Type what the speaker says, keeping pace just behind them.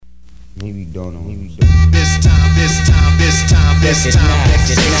Maybe don't know. This time, this time, this time, this time, this time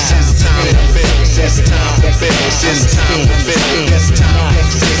to build. This time to build. This time to build. This time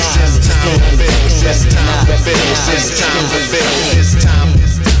to build. This time to build. This time to build. This time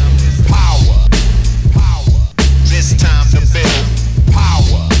power. This time to build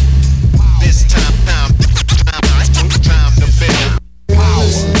power. This time to build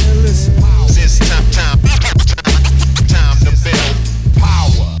power. This time to build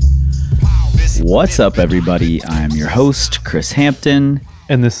power. What's up, everybody? I'm your host, Chris Hampton.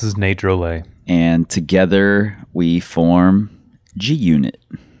 And this is Nate Drolet. And together we form G-Unit.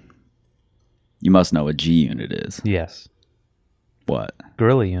 You must know what G-Unit is. Yes. What?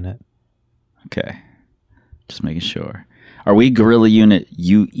 Gorilla Unit. Okay. Just making sure. Are we Gorilla Unit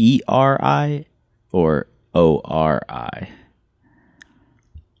UERI or ORI?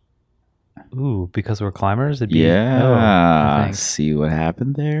 Ooh, because we're climbers? It'd be Yeah. I think. See what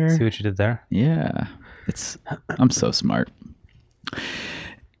happened there? See what you did there? Yeah. I'm so smart.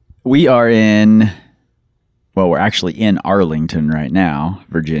 We are we're actually in Arlington right now,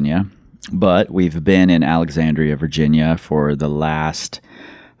 Virginia, but we've been in Alexandria, Virginia for the last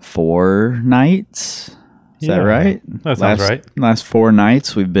 4 nights. Is that right? That sounds right. Last 4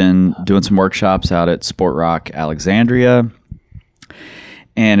 nights, we've been doing some workshops out at Sport Rock, Alexandria,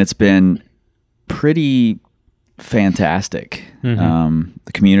 and it's been pretty fantastic. Mm-hmm.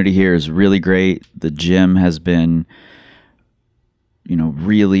 The community here is really great. The gym has been,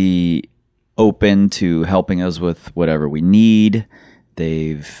 really open to helping us with whatever we need.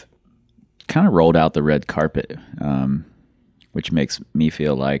 They've kind of rolled out the red carpet, which makes me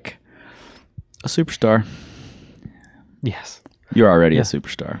feel like a superstar. Yes. You're already a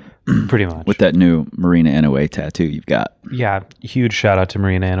superstar. Pretty much. With that new Marina Inouye tattoo you've got. Yeah, huge shout out to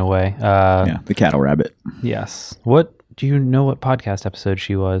Marina Inouye. The cattle rabbit. Yes. Do you know what podcast episode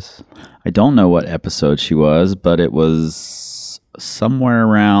she was? I don't know what episode she was, but it was somewhere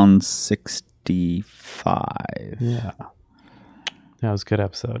around 65. Yeah. That was a good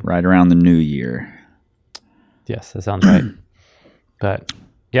episode. Right around the new year. Yes, that sounds right. But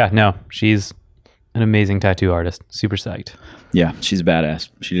yeah, no, she's an amazing tattoo artist. Super psyched. Yeah, she's a badass.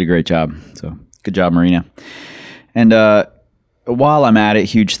 She did a great job. So good job, Marina. And while I'm at it,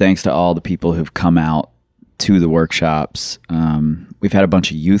 huge thanks to all the people who've come out to the workshops. We've had a bunch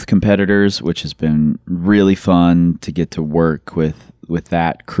of youth competitors, which has been really fun to get to work with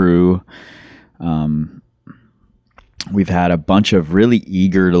that crew. We've had a bunch of really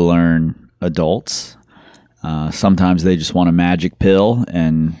eager to learn adults. Sometimes they just want a magic pill,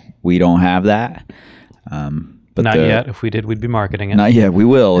 and we don't have that. But not yet. If we did, we'd be marketing it. Not yet. We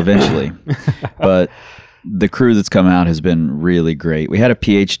will eventually. But the crew that's come out has been really great. We had a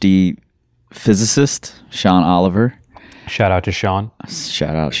PhD physicist, Sean Oliver. Shout out to Sean.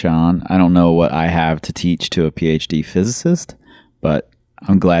 Shout out, Sean. I don't know what I have to teach to a PhD physicist, but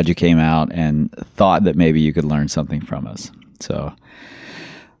I'm glad you came out and thought that maybe you could learn something from us. So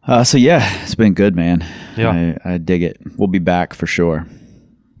yeah, it's been good, man. Yeah. I dig it. We'll be back for sure.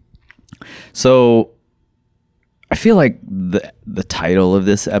 So I feel like the title of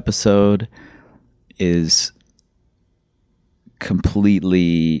this episode is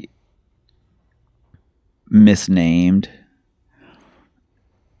completely misnamed.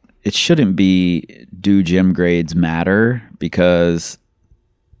 It shouldn't be "Do Gym Grades Matter?" because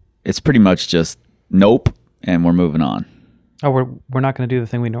it's pretty much just nope, and we're moving on. Oh, we're not going to do the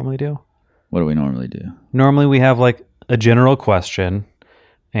thing we normally do? What do we normally do? Normally we have like a general question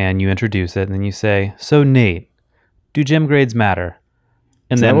and you introduce it and then you say, "So Nate, do gym grades matter?"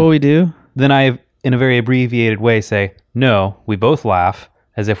 And Is then that what we do? Then I, in a very abbreviated way, say, "No." We both laugh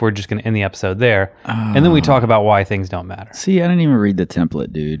as if we're just going to end the episode there. And then we talk about why things don't matter. See, I didn't even read the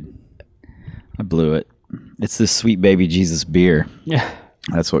template, dude. I blew it. It's this Sweet Baby Jesus beer. Yeah.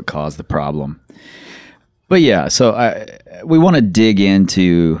 That's what caused the problem. But yeah, so we want to dig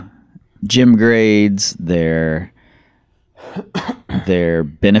into gym grades, their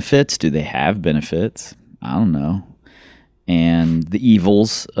benefits. Do they have benefits? I don't know. And the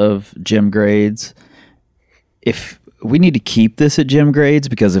evils of gym grades. If we need to keep this at gym grades,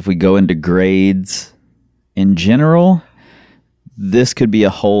 because if we go into grades in general, this could be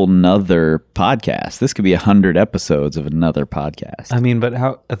a whole nother podcast. This could be 100 episodes of another podcast. I mean, but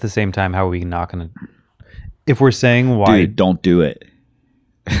how, at the same time, how are we not going to, if we're saying why, Dude, don't do it.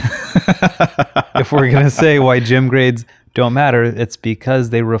 if we're going to say why gym grades don't matter, it's because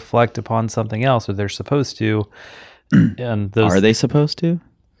they reflect upon something else, or they're supposed to. And those, Are they supposed to?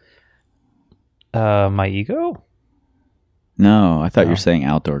 My ego? No, I thought you were saying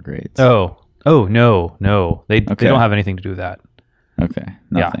outdoor grades. Oh, no. They don't have anything to do with that. Okay,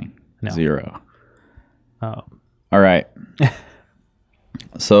 nothing. No. 0. Oh. All right.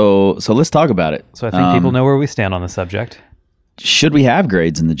 So let's talk about it. So I think people know where we stand on the subject. Should we have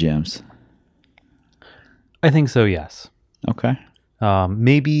grades in the gyms? I think so, yes. Okay.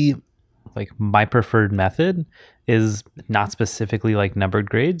 Maybe like my preferred method is not specifically like numbered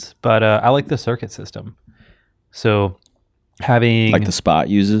grades, but I like the circuit system. So having Like the spot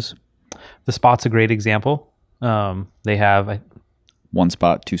uses? the spot's a great example. They have 1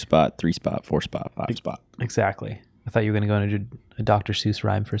 spot, 2 spot, 3 spot, 4 spot, 5 spot. exactly. I thought you were going to go into a Dr. Seuss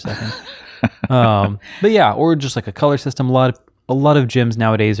rhyme for a second. But yeah, or just like a color system. A lot of gyms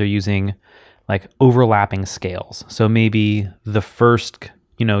nowadays are using like overlapping scales. So maybe the first,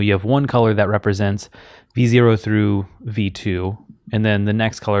 you have one color that represents V0 through V2, and then the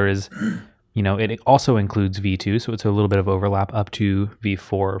next color is, it also includes V2, so it's a little bit of overlap up to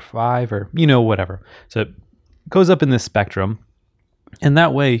V4 or 5 or, whatever. So it goes up in this spectrum, and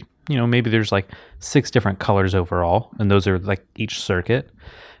that way, maybe there's like 6 different colors overall, and those are like each circuit,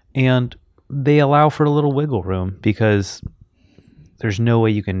 and they allow for a little wiggle room because there's no way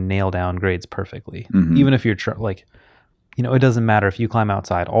you can nail down grades perfectly. Mm-hmm. Even if you're it doesn't matter if you climb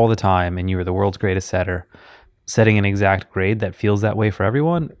outside all the time and you're the world's greatest setter, setting an exact grade that feels that way for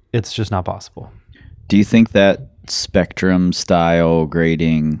everyone, it's just not possible. Do you think that spectrum style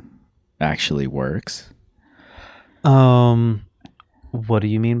grading actually works? What do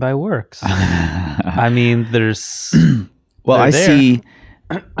you mean by works? I mean, there's Well, they're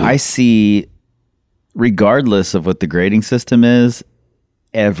I see regardless of what the grading system is,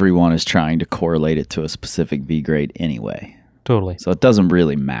 everyone is trying to correlate it to a specific V grade anyway. totally. So it doesn't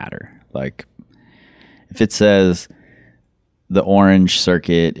really matter. Like if it says the orange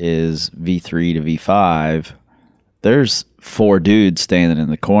circuit is V3 to V5, there's 4 dudes standing in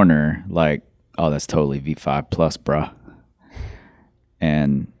the corner like, oh, that's totally V5 plus, bruh.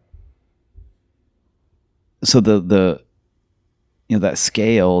 And so the that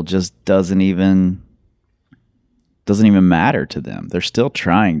scale just doesn't even matter to them. They're still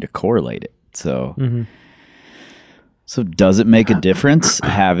trying to correlate it. So So does it make a difference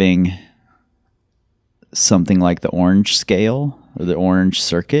having something like the orange scale or the orange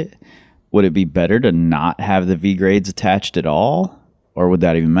circuit? Would it be better to not have the V grades attached at all? Or would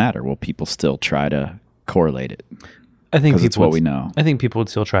that even matter? Will people still try to correlate it? I think Because it's people what would- we know. I think people would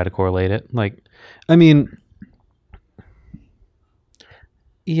still try to correlate it. Like, I mean,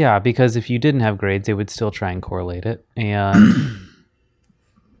 yeah, because if you didn't have grades, they would still try and correlate it. And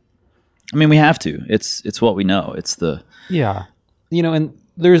I mean, we have to. It's what we know. It's the yeah, and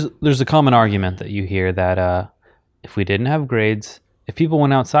there's a common argument that you hear that if we didn't have grades, if people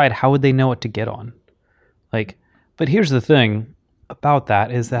went outside, how would they know what to get on? Like, but here's the thing about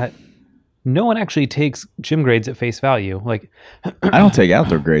that is that no one actually takes gym grades at face value. Like, I don't take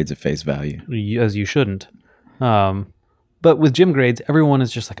outdoor grades at face value. as you shouldn't. But with gym grades, everyone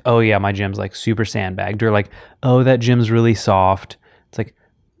is just like, oh yeah, my gym's like super sandbagged, or like, oh, that gym's really soft. It's like,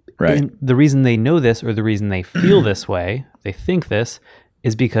 Right. and the reason they know this, or the reason they feel this way, they think this,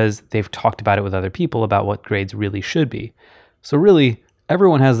 is because they've talked about it with other people about what grades really should be. So really,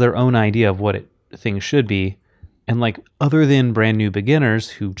 everyone has their own idea of what things should be. And like, other than brand new beginners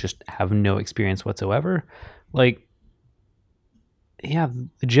who just have no experience whatsoever, like, yeah,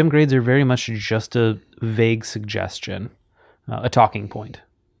 the gym grades are very much just a vague suggestion, a talking point.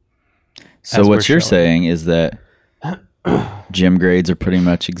 So as what we're you're showing. saying is that gym grades are pretty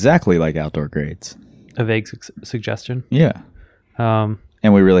much exactly like outdoor grades. A vague suggestion. Yeah. And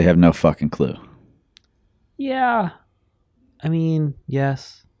we really have no fucking clue. Yeah. I mean,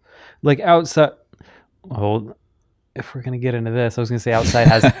 yes. Like outside, well, if we're going to get into this, I was going to say outside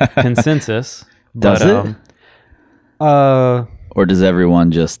has consensus. Does but, it? Or Or does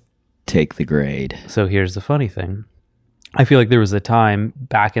everyone just take the grade? so here's the funny thing. I feel like there was a time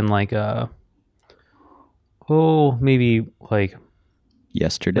back in like, maybe like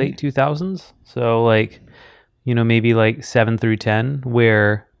Yesterday? late 2000s. So like, maybe like 7 through 10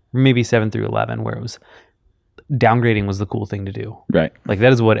 where maybe 7 through 11 where it was downgrading was the cool thing to do. Right. Like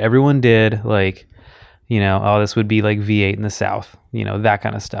that is what everyone did. Like, this would be like V8 in the South, that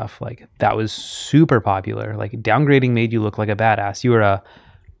kind of stuff. Like that was super popular. Like downgrading made you look like a badass. You were a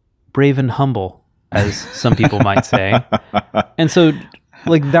brave and humble, as some people might say. And so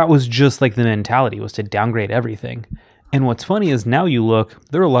like that was just like the mentality was to downgrade everything. And what's funny is now you look,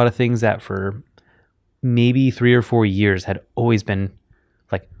 there are a lot of things that for maybe 3 or 4 years had always been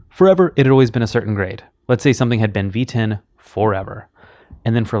like forever. It had always been a certain grade. Let's say something had been V10 forever.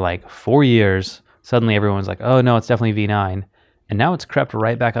 And then for like 4 years, suddenly everyone's like, oh no, it's definitely V9. And now it's crept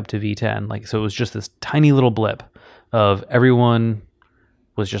right back up to V10. Like, so it was just this tiny little blip of everyone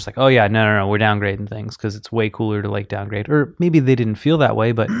was just like, oh yeah, no, we're downgrading things because it's way cooler to like downgrade. Or maybe they didn't feel that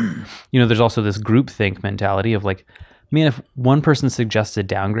way, but there's also this groupthink mentality of like, man, if one person suggested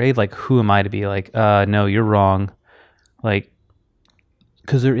downgrade, like who am I to be like, no, you're wrong. Like,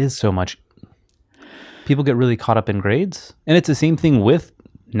 because there is so much. People get really caught up in grades. And it's the same thing with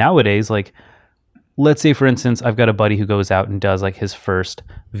nowadays. Like, let's say, for instance, I've got a buddy who goes out and does like his first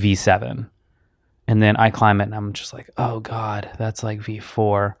V7. And then I climb it and I'm just like, oh God, that's like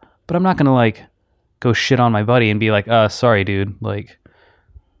V4. But I'm not going to like go shit on my buddy and be like, sorry, dude. Like,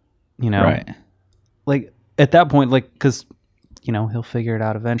 Right. Like at that point, like, because, he'll figure it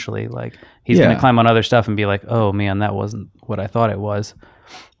out eventually. Like he's going to climb on other stuff and be like, oh man, that wasn't what I thought it was.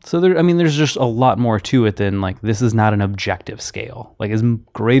 So there's just a lot more to it than like, this is not an objective scale. Like as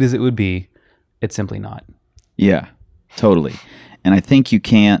great as it would be, it's simply not. Yeah, totally. And I think you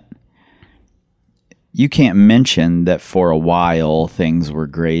can't mention that for a while things were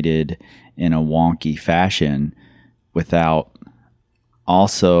graded in a wonky fashion without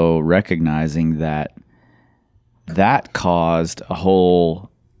also recognizing that caused a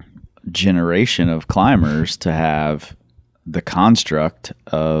whole generation of climbers to have the construct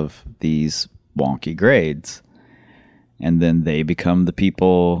of these wonky grades. And then they become the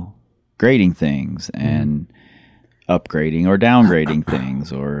people grading things and upgrading or downgrading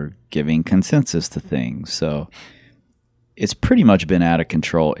things or giving consensus to things. So it's pretty much been out of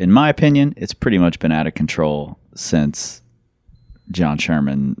control. In my opinion, it's pretty much been out of control since John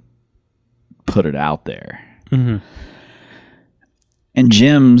Sherman put it out there. Mm-hmm. And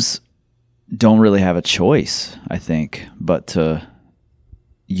gyms don't really have a choice, I think, but to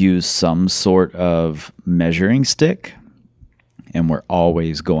use some sort of measuring stick. And we're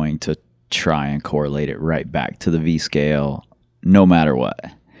always going to try and correlate it right back to the V scale, no matter what.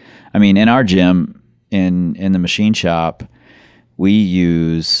 I mean, in our gym, in the machine shop, we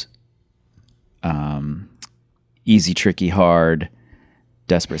use Easy, Tricky, Hard,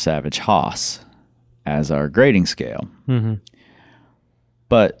 Desperate Savage, Haas as our grading scale. Mm-hmm.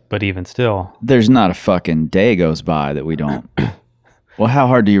 But even still, there's not a fucking day goes by that we don't. Well, how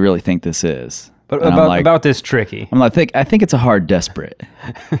hard do you really think this is? But And about this tricky. I'm like, I think it's a hard desperate.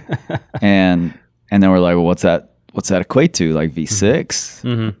 and then we're like, well, what's that equate to? Like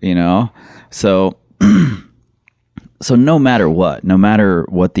V6, Mm-hmm. So so no matter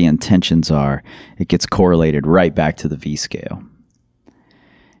what the intentions are, it gets correlated right back to the V scale.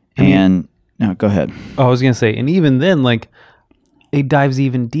 And no, go ahead. Oh, I was gonna say, and even then, like, it dives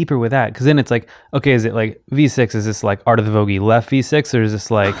even deeper with that, because then it's like, okay, is it like V6? Is this like Art of the Vogie left V6, or is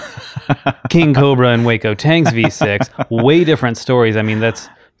this like King Cobra and Waco Tanks V6? Way different stories. I mean, that's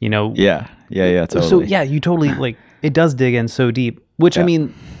Yeah, totally. So yeah, you totally like it does dig in so deep. Which I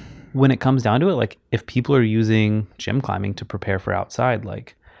mean, when it comes down to it, like if people are using gym climbing to prepare for outside,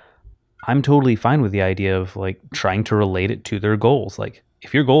 like I'm totally fine with the idea of like trying to relate it to their goals. Like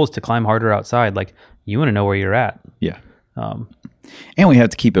if your goal is to climb harder outside, like you want to know where you're at. Yeah. And we have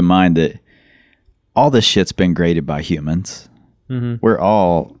to keep in mind that all this shit's been graded by humans. Mm-hmm. We're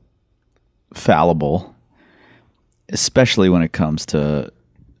all fallible, especially when it comes to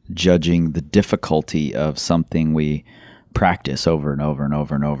judging the difficulty of something we practice over and over and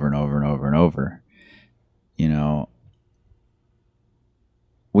over and over and over and over and over.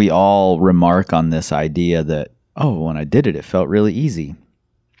 We all remark on this idea that, oh, when I did it, it felt really easy.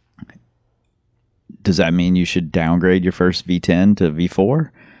 Does that mean you should downgrade your first V10 to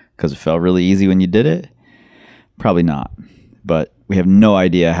V4 because it felt really easy when you did it? Probably not. But we have no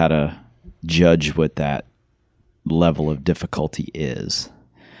idea how to judge what that level of difficulty is.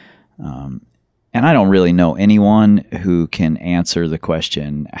 And I don't really know anyone who can answer the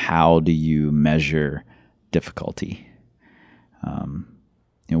question, how do you measure difficulty?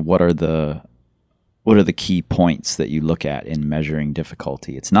 What are the key points that you look at in measuring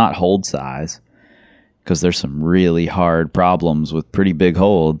difficulty? It's not hold size, because there's some really hard problems with pretty big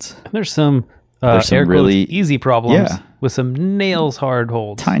holds. There's some, There's some air quotes, really easy problems Yeah. with some nails hard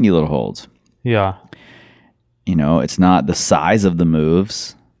holds. Tiny little holds. Yeah. It's not the size of the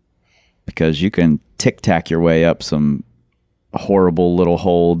moves, because you can tic-tac your way up some horrible little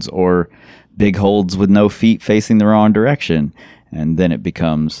holds or big holds with no feet facing the wrong direction, and then it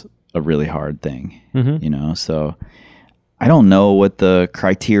becomes a really hard thing. Mm-hmm. So I don't know what the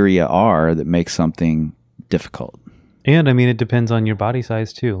criteria are that make something difficult. And I mean, it depends on your body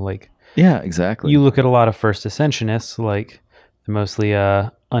size too. Like, Yeah, exactly. you look at a lot of first ascensionists, like they're mostly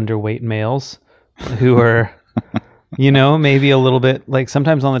underweight males who are, maybe a little bit like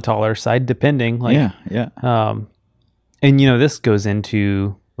sometimes on the taller side, depending. Like, yeah. and this goes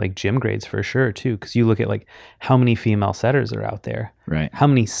into like gym grades for sure too, because you look at like how many female setters are out there, Right. how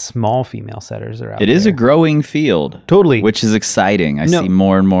many small female setters are out It there. is a growing field. Totally. Which is exciting. I No. see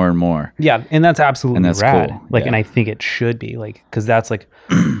more and more and more. Yeah, and that's absolutely And that's rad. cool. Like, Yeah. and I think it should be like, because that's like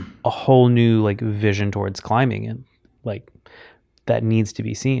a whole new like vision towards climbing, and like that needs to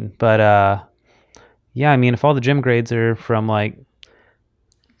be seen. But yeah, I mean, if all the gym grades are from like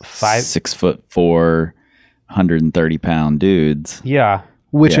 6'4", 130-pound dudes. yeah,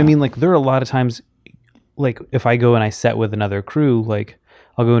 which I Yeah. mean, like there are a lot of times, like if I go and I set with another crew, like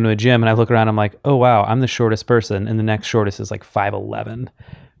I'll go into a gym and I look around, I'm like, oh wow, I'm the shortest person, and the next shortest is like 5'11".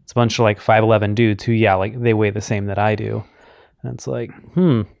 It's a bunch of like 5'11" dudes who, yeah, like they weigh the same that I do, and it's like,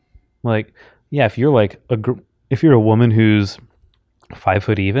 like yeah, if you're like if you're a woman who's 5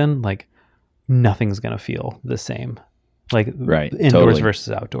 foot even, like nothing's gonna feel the same, like Right, indoors totally.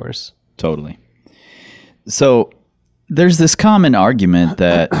 versus outdoors. Totally. So there's this common argument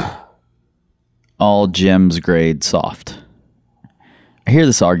that all gyms grade soft. I hear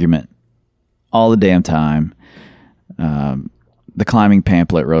this argument all the damn time. The Climbing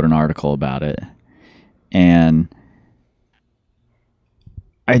Pamphlet wrote an article about it, and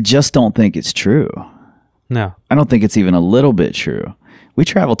I just don't think it's true. No, I don't think it's even a little bit true. We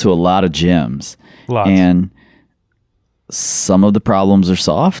travel to a lot of gyms, lots. and some of the problems are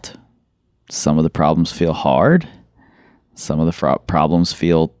soft. Some of the problems feel hard. Some of the problems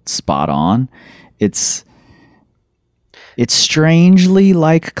feel spot on. It's strangely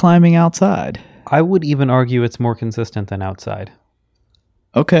like climbing outside. I would even argue it's more consistent than outside.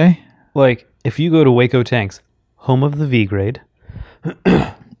 Okay. Like, if you go to Waco Tanks, home of the V grade,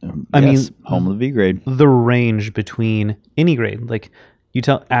 I mean, home of the V grade. the range between any grade, like you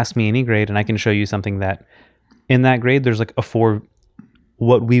ask me any grade and I can show you something that in that grade, there's like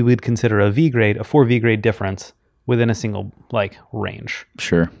what we would consider a V grade, a 4 V grade difference within a single like range.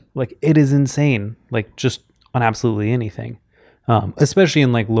 Sure. Like it is insane. Like just on absolutely anything. Especially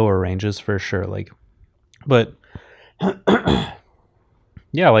in like lower ranges for sure. Like, but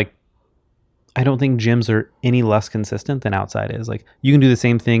yeah, like I don't think gyms are any less consistent than outside is. Like you can do the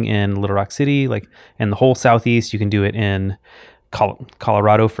same thing in Little Rock City, like in the whole Southeast. You can do it in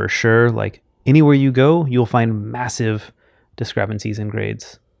Colorado for sure. Like anywhere you go, you'll find massive discrepancies in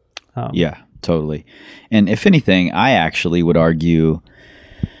grades. Yeah, totally. And if anything, I actually would argue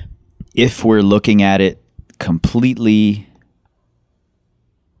if we're looking at it completely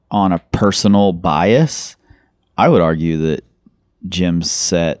on a personal bias, I would argue that gyms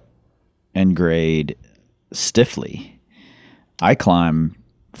set and grade stiffly. I climb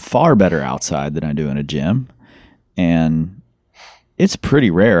far better outside than I do in a gym, and it's pretty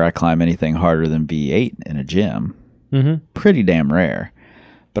rare I climb anything harder than V8 in a gym. Mm-hmm. Pretty damn rare.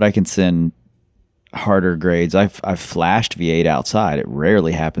 But I can send harder grades. I've flashed V8 outside. It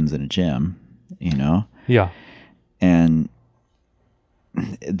rarely happens in a gym, you know? Yeah. And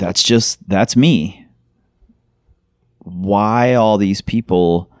that's me. Why all these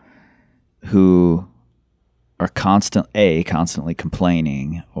people who are constantly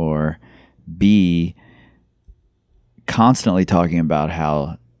complaining, or B, constantly talking about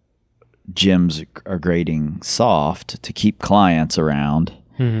how gyms are grading soft to keep clients around,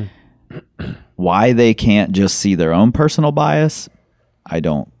 why they can't just see their own personal bias, I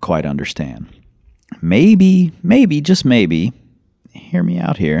don't quite understand. Maybe, just maybe, hear me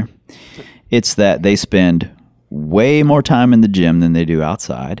out here, it's that they spend way more time in the gym than they do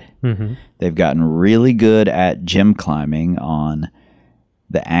outside. Mm-hmm. They've gotten really good at gym climbing on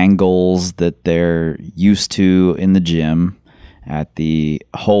the angles that they're used to in the gym, at the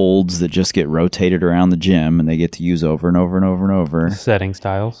holds that just get rotated around the gym and they get to use over and over and over and over. Setting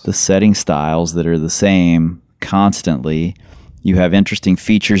styles. The setting styles that are the same constantly. You have interesting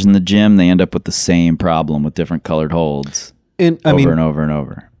features in the gym, they end up with the same problem with different colored holds And I over mean, and over and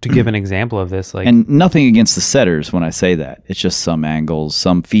over. to give an example of this, like, And nothing against the setters when I say that. It's just some angles,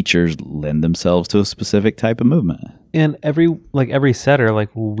 some features lend themselves to a specific type of movement. and every setter, like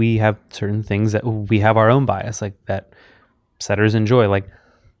we have certain things that we have our own bias, like that setters enjoy, like,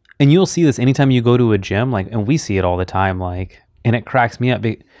 and you'll see this anytime you go to a gym, like, and we see it all the time, like, and it cracks me up.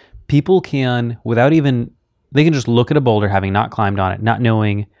 People can, they can just look at a boulder having not climbed on it, not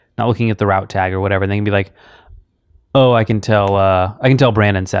looking at the route tag or whatever. They can be like, oh, I can tell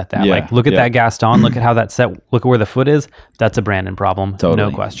Brandon set that. Yeah, like, look at that Gaston, look at how that set, look at where the foot is. That's a Brandon problem. Totally.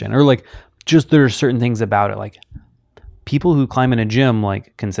 No question. Or like, just there are certain things about it. Like people who climb in a gym,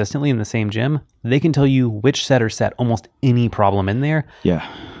 like consistently in the same gym, they can tell you which setter set almost any problem in there. Yeah.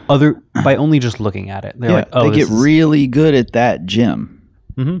 By only just looking at it. They're like, oh, they get really good at that gym.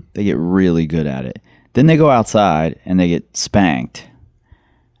 Mm-hmm. They get really good at it. Then they go outside and they get spanked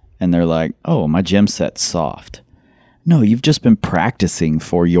and they're like, "Oh, my gym set's soft." No, you've just been practicing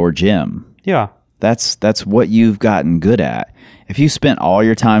for your gym. Yeah. That's what you've gotten good at. If you spent all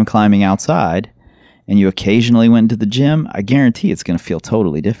your time climbing outside and you occasionally went to the gym, I guarantee it's going to feel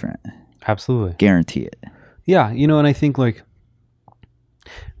totally different. Absolutely. Guarantee it. Yeah, and I think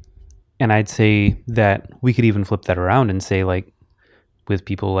and I'd say that we could even flip that around and say with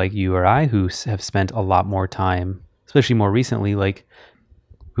people like you or I who have spent a lot more time, especially more recently,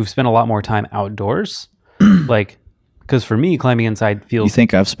 who've spent a lot more time outdoors, because for me, climbing inside feels... You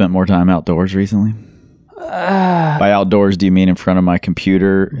think I've spent more time outdoors recently? By outdoors, do you mean in front of my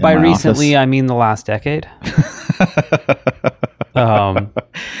computer? By recently, I mean the last decade.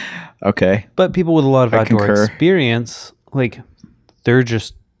 Okay. But people with a lot of outdoor concur. experience, they're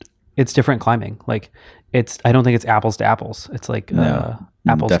just... It's different climbing. I don't think it's apples to apples. It's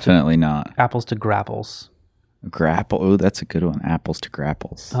apples definitely not. Apples to grapples. Grapple. Oh, that's a good one. Apples to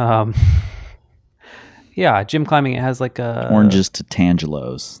grapples. Yeah, gym climbing, it has Oranges to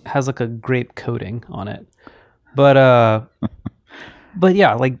tangelos. Has a grape coating on it. But but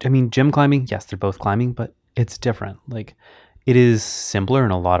yeah, gym climbing, yes, they're both climbing, but it's different. It is simpler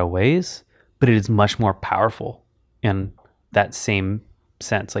in a lot of ways, but it is much more powerful in that same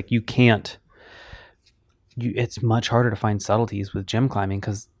sense. It's much harder to find subtleties with gym climbing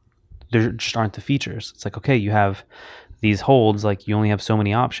because there just aren't the features. It's okay, you have these holds, you only have so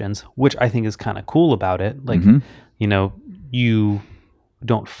many options, which I think is kind of cool about it. You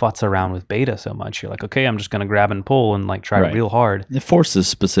don't futz around with beta so much. You're okay, I'm just going to grab and pull and try real hard. It forces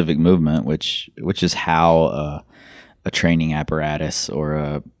specific movement, which is how a training apparatus or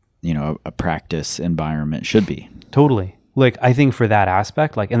a practice environment should be. Totally. I think for that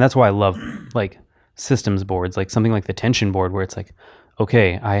aspect, and that's why I love systems boards, something like the tension board where it's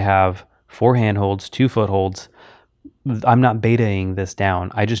okay, I have 4 handholds, 2 footholds. I'm not betaing this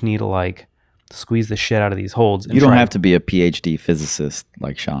down. I just need to squeeze the shit out of these holds. You don't have to be a PhD physicist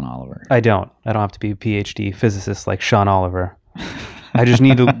like Sean Oliver. I don't have to be a PhD physicist like Sean Oliver. I just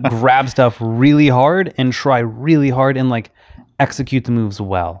need to grab stuff really hard and try really hard and execute the moves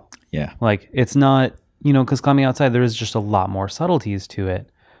well. Yeah. It's not, because climbing outside, there is just a lot more subtleties to it.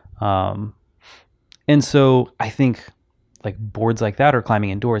 And so I think boards like that or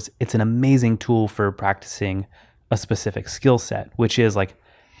climbing indoors, it's an amazing tool for practicing a specific skill set, which is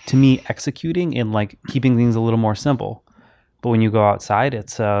to me, executing and keeping things a little more simple. But when you go outside,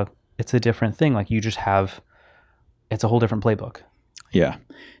 it's a different thing. You just have, it's a whole different playbook. Yeah.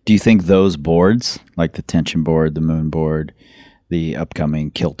 Do you think those boards, like the tension board, the moon board, the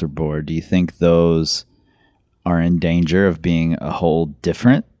upcoming kilter board, do you think those are in danger of being a whole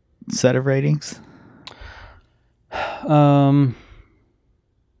different set of ratings?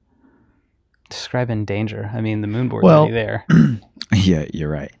 Describe in danger. I mean, the moon board's already there. Yeah, you're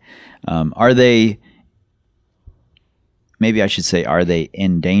right. Are they, maybe I should say, are they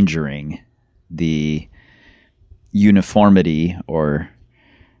endangering the uniformity or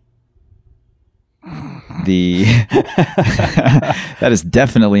the, that is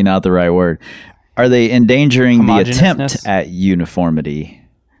definitely not the right word. Are they endangering the attempt at uniformity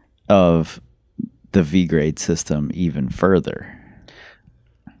of the V-grade system even further?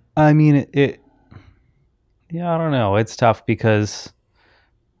 I mean, yeah, I don't know. It's tough because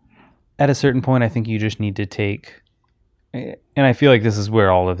at a certain point, I think you just need to take, and I feel like this is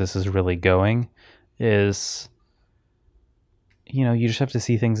where all of this is really going, is, you just have to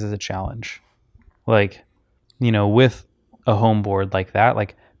see things as a challenge. With a home board like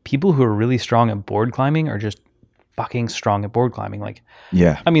that, people who are really strong at board climbing are just fucking strong at board climbing.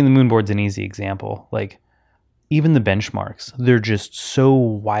 Yeah. I mean, the moon board's an easy example. Even the benchmarks, they're just so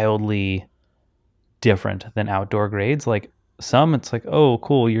wildly different than outdoor grades. Some, it's oh,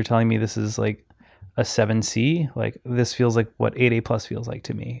 cool, you're telling me this is a 7C. This feels like what 8A plus feels like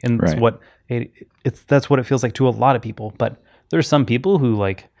to me. And that's what it feels like to a lot of people. But there's some people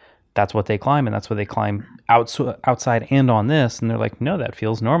who that's what they climb, and that's what they climb outside and on this. And they're no, that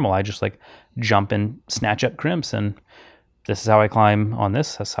feels normal. I just jump and snatch up crimps, and this is how I climb on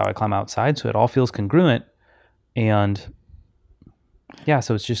this. That's how I climb outside. So it all feels congruent. And yeah,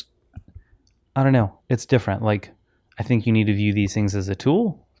 so it's just, I don't know. It's different. I think you need to view these things as a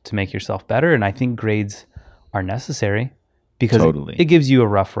tool to make yourself better. And I think grades are necessary because it gives you a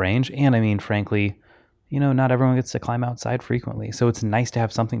rough range. And I mean, frankly, not everyone gets to climb outside frequently. So it's nice to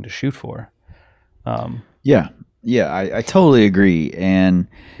have something to shoot for. Yeah, I totally agree. And,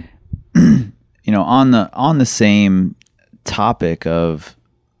 on the same topic of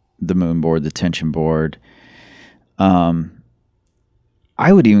the moon board, the tension board, I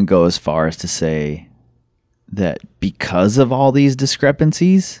would even go as far as to say that because of all these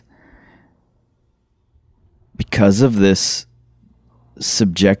discrepancies, because of this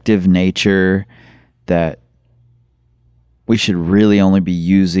subjective nature that we should really only be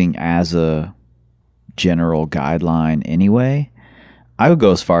using as a general guideline anyway, I would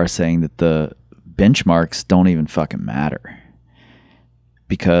go as far as saying that the benchmarks don't even fucking matter.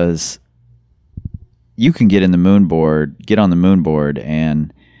 Because you can get on the moon board,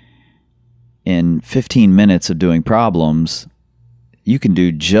 and in 15 minutes of doing problems, you can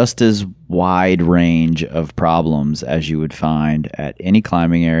do just as wide range of problems as you would find at any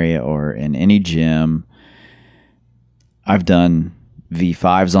climbing area or in any gym. I've done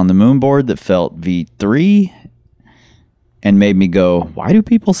V5s on the moon board that felt V3 and made me go, why do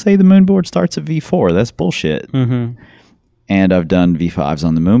people say the moon board starts at V4? That's bullshit. Mm-hmm. And I've done V5s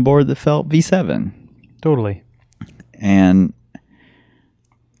on the moon board that felt V7. Totally. And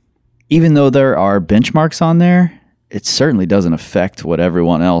even though there are benchmarks on there, it certainly doesn't affect what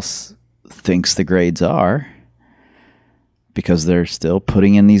everyone else thinks the grades are, because they're still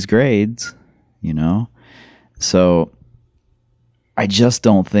putting in these grades, you know? So I just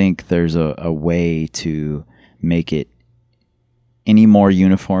don't think there's a way to make it any more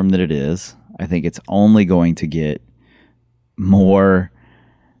uniform than it is. I think it's only going to get more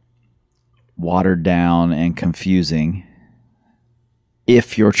watered down and confusing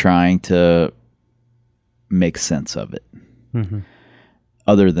if you're trying to make sense of it. Mm-hmm.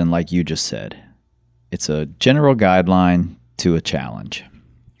 Other than, like you just said, it's a general guideline to a challenge.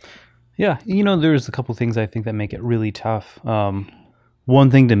 Yeah, you know, there's a couple things I think that make it really tough.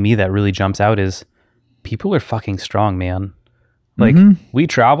 One thing to me that really jumps out is people are fucking strong, man. Like, we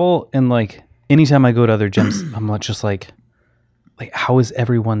travel, and like anytime I go to other gyms, I'm just like, how is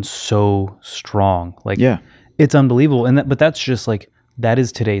everyone so strong? Like, Yeah. it's unbelievable. And but that's just like, that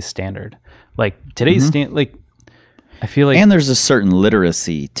is today's standard. Like today's like, I feel like, And there's a certain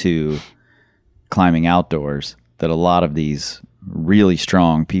literacy to climbing outdoors that a lot of these really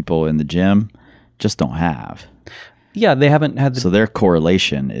strong people in the gym just don't have. yeah, they haven't had So their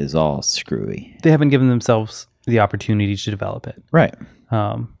correlation is all screwy. they haven't given themselves the opportunity to develop it. Right.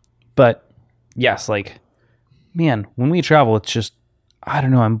 But yes, like, man, when we travel, it's just, I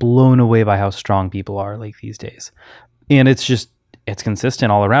don't know, I'm blown away by how strong people are like these days. And it's just, it's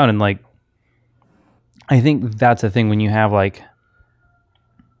consistent all around. And like, I think that's the thing when you have like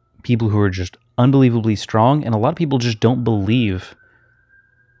people who are just unbelievably strong, and a lot of people just don't believe.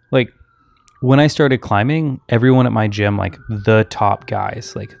 Like, when I started climbing, everyone at my gym, like the top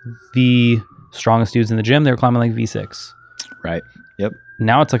guys, like the strongest dudes in the gym, they were climbing like V6. Right. Yep.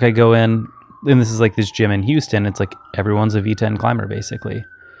 Now it's like I go in, and this is like this gym in Houston, it's like everyone's a V10 climber basically.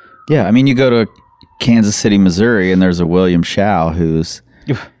 Yeah. I mean, you go to Kansas City, Missouri, and there's a William Shao who's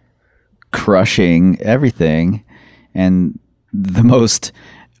crushing everything, and the most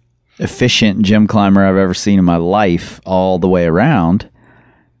efficient gym climber I've ever seen in my life all the way around.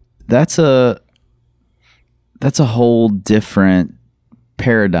 That's a whole different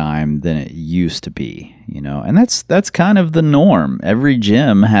paradigm than it used to be, you know, and that's kind of the norm. Every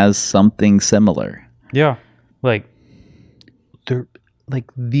gym has something similar. Yeah. Like, they're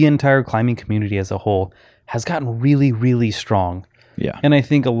like the entire climbing community as a whole has gotten really, really strong. Yeah. And I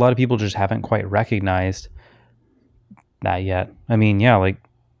think a lot of people just haven't quite recognized that yet. I mean, yeah, like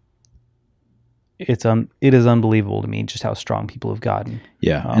it is unbelievable to me just how strong people have gotten.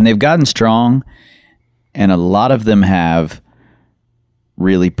 Yeah. And they've gotten strong, and a lot of them have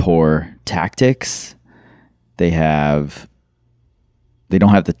really poor tactics. They don't have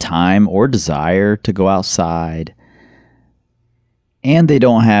the time or desire to go outside, and they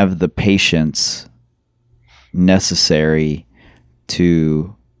don't have the patience necessary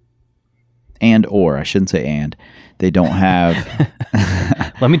to, I shouldn't say and, they don't have.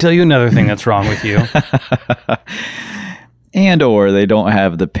 Let me tell you another thing that's wrong with you. Or they don't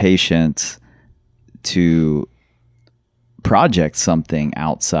have the patience to project something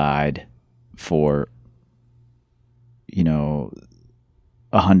outside for,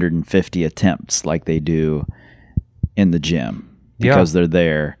 150 attempts like they do in the gym, because they're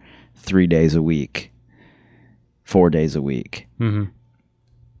there 3 days a week, 4 days a week. Mm-hmm.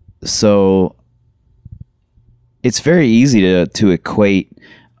 So it's very easy to equate,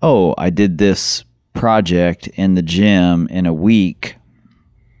 I did this project in the gym in a week,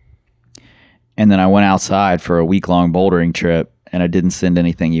 and then I went outside for a week-long bouldering trip, and I didn't send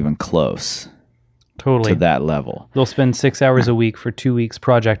anything even close Totally. to that level. They'll spend 6 hours a week for 2 weeks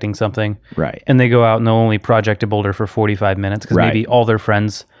projecting something. Right. And they go out and they'll only project a boulder for 45 minutes because Right. maybe all their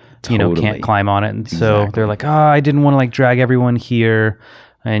friends, Totally. can't climb on it. And so Exactly. they're like, I didn't want to like drag everyone here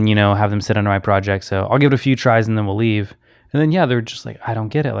and, have them sit under my project. So I'll give it a few tries and then we'll leave. And then, yeah, they're just like, I don't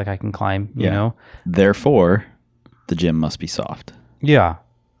get it. Like, I can climb, you know? Therefore, the gym must be soft. Yeah.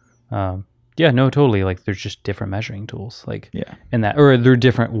 Yeah, no, totally. Like, there's just different measuring tools. Like, Yeah. and that, or there are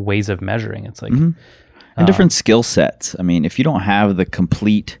different ways of measuring. It's like, And different skill sets. I mean, if you don't have the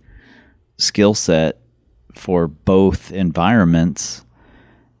complete skill set for both environments,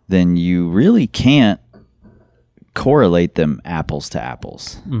 then you really can't correlate them apples to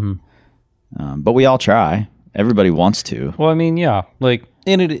apples. But we all try. Everybody wants to. well, I mean, yeah, like,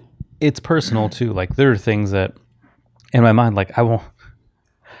 and it's personal too. Like, there are things that in my mind, like, I won't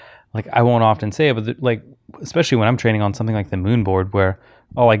often say it, but like, especially when I'm training on something like the moon board, where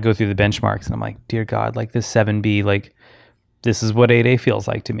I'll like go through the benchmarks and I'm like, dear God, like this 7B, like this is what 8A feels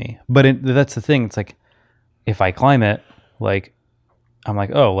like to me. But that's the thing. It's like, if I climb it, like, I'm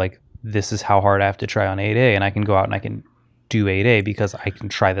like, oh, like this is how hard I have to try on 8A, and I can go out and I can do 8A because I can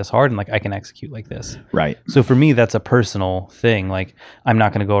try this hard and like I can execute like this. Right. So for me, that's a personal thing. Like, I'm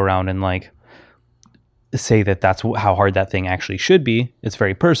not going to go around and like say that that's how hard that thing actually should be. It's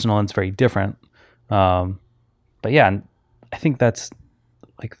very personal and it's very different. But yeah, I think that's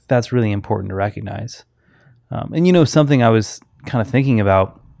really important to recognize. And you know, something I was kind of thinking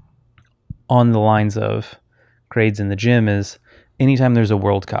about on the lines of grades in the gym is anytime there's a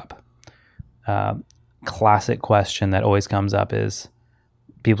World Cup, classic question that always comes up is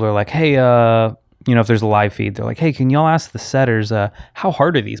people are like, hey, you know, if there's a live feed, they're like, hey, can y'all ask the setters, how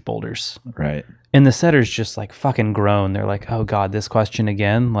hard are these boulders? Right. And the setters just like fucking groan. They're like, oh God, this question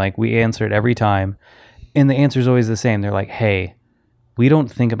again? Like, we answer it every time. And the answer is always the same. They're like, hey, we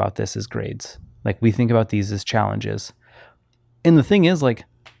don't think about this as grades. Like, we think about these as challenges. And the thing is, like,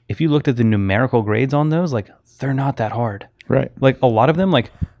 if you looked at the numerical grades on those, like, they're not that hard. Right. Like, a lot of them,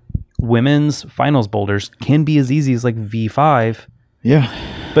 like, women's finals boulders can be as easy as like V5.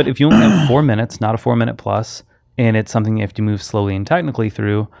 Yeah. But if you only have 4 minutes, not a 4 minute plus, and it's something you have to move slowly and technically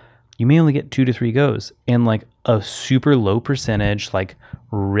through, you may only get 2 to 3 goes. And like a super low percentage, like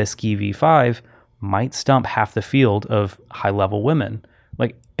risky V5 might stump half the field of high level women.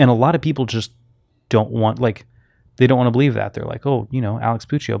 Like, and a lot of people just don't want, like, they don't want to believe that. They're like, oh, you know, Alex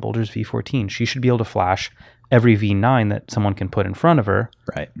Puccio boulders V14. She should be able to flash every V9 that someone can put in front of her.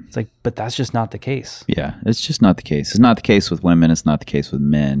 Right. It's like, but that's just not the case. Yeah, it's just not the case. It's not the case with women. It's not the case with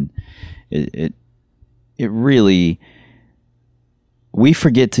men. It really, we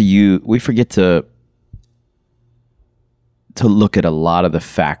forget to look at a lot of the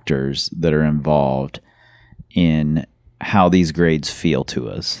factors that are involved in how these grades feel to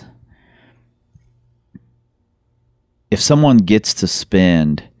us. If someone gets to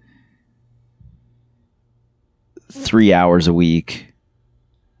spend 3 hours a week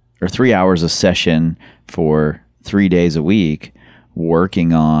or 3 hours a session for 3 days a week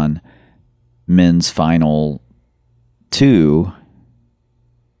working on men's final 2,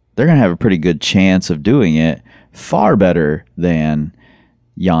 they're going to have a pretty good chance of doing it far better than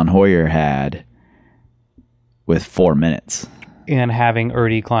Jan Hoyer had with 4 minutes. And having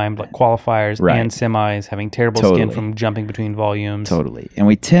already climbed like qualifiers Right. and semis, having terrible Totally. skin from jumping between volumes. Totally. And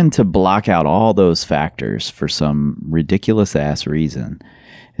we tend to block out all those factors for some ridiculous ass reason.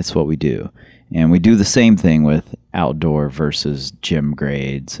 It's what we do. And we do the same thing with outdoor versus gym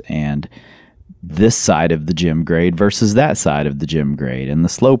grades, and this side of the gym grade versus that side of the gym grade, and the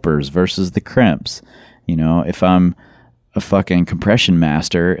slopers versus the crimps. You know, if I'm a fucking compression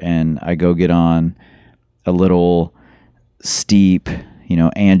master and I go get on a little steep, you know,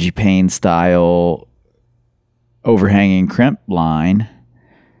 Angie Payne style overhanging crimp line,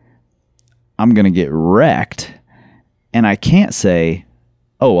 I'm going to get wrecked. And I can't say,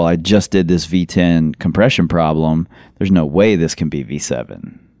 oh, well, I just did this V10 compression problem. There's no way this can be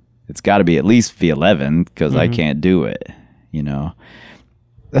V7. It's got to be at least V11 because I can't do it. You know,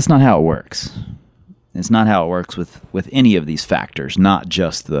 that's not how it works. It's not how it works with any of these factors, not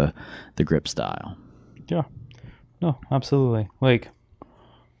just the grip style. Yeah. No, absolutely. Like,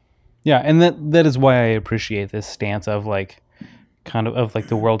 yeah, and that is why I appreciate this stance of like, kind of like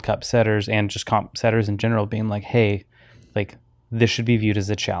the World Cup setters and just comp setters in general being like, hey, like, this should be viewed as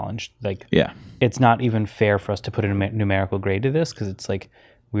a challenge. Like, Yeah. it's not even fair for us to put a numerical grade to this because it's like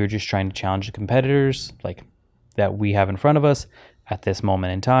we're just trying to challenge the competitors like that we have in front of us at this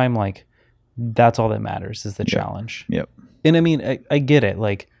moment in time. Like, that's all that matters is the challenge. Yep. And I mean, I get it.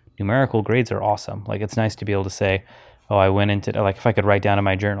 Like, numerical grades are awesome. Like, it's nice to be able to say, oh, I went into, like, if I could write down in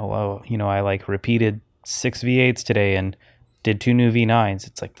my journal, oh, you know, I like repeated 6 V8s today and did 2 new V9s.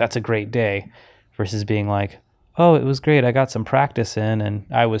 It's like, that's a great day versus being like, oh, it was great. I got some practice in and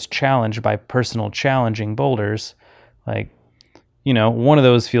I was challenged by personal challenging boulders. Like, you know, one of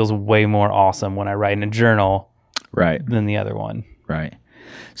those feels way more awesome when I write in a journal Right. than the other one. Right.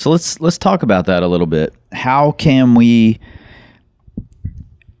 So let's talk about that a little bit. How can we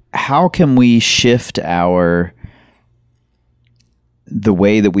shift the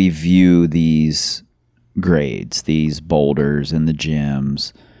way that we view these grades, these boulders in the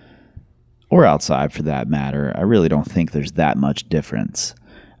gyms, or outside for that matter? I really don't think there's that much difference.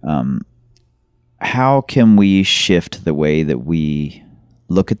 How can we shift the way that we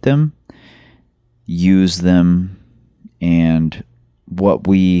look at them, use them, and what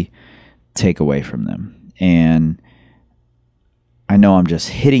we take away from them? And I know I'm just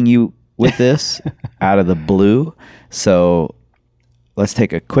hitting you with this out of the blue, so let's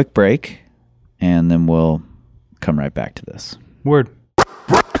take a quick break, and then we'll come right back to this. Word.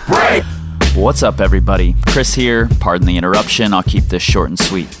 What's up, everybody? Chris here. Pardon the interruption. I'll keep this short and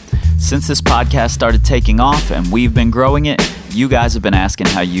sweet. Since this podcast started taking off and we've been growing it, you guys have been asking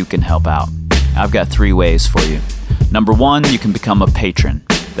how you can help out. I've got 3 ways for you. Number 1, you can become a patron.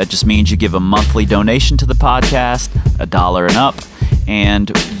 That just means you give a monthly donation to the podcast, $1 and up,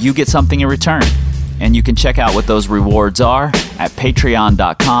 and you get something in return. And you can check out what those rewards are at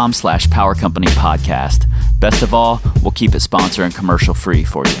patreon.com/Power Company Podcast. Best of all, we'll keep it sponsor and commercial free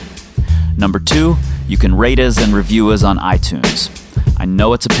for you. Number 2, you can rate us and review us on iTunes. I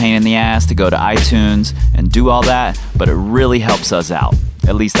know it's a pain in the ass to go to iTunes and do all that, but it really helps us out.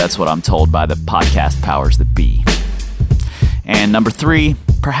 At least that's what I'm told by the podcast powers that be. And number 3,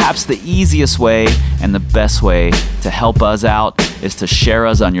 perhaps the easiest way and the best way to help us out is to share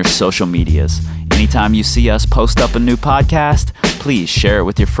us on your social medias. Anytime you see us post up a new podcast, please share it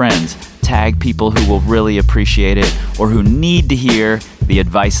with your friends. Tag people who will really appreciate it or who need to hear the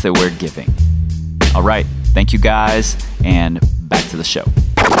advice that we're giving. All right. Thank you guys, and back to the show.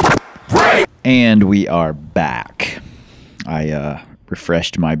 And we are back. I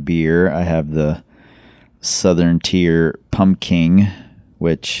refreshed my beer. I have the Southern Tier Pumpkin,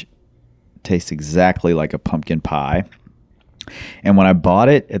 which tastes exactly like a pumpkin pie. And when I bought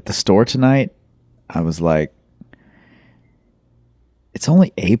it at the store tonight, I was like, it's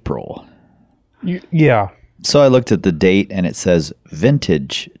only April. Yeah. So I looked at the date, and it says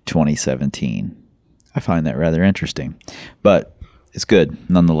Vintage 2017. I find that rather interesting, but it's good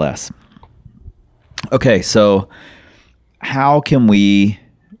nonetheless. Okay, so how can we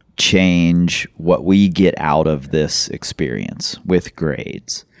change what we get out of this experience with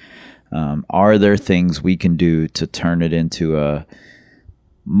grades? Are there things we can do to turn it into a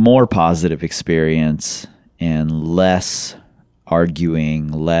more positive experience and less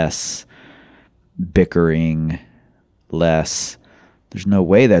arguing, less bickering, less, there's no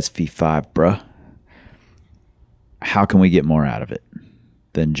way that's V5, bruh. How can we get more out of it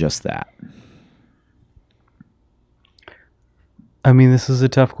than just that? I mean, this is a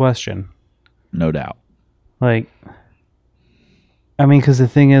tough question. No doubt. Like, I mean, because the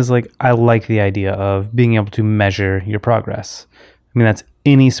thing is, like, I like the idea of being able to measure your progress. I mean, that's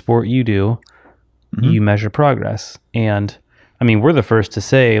any sport you do, you measure progress. And, I mean, we're the first to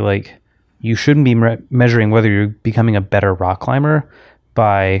say, like, you shouldn't be measuring whether you're becoming a better rock climber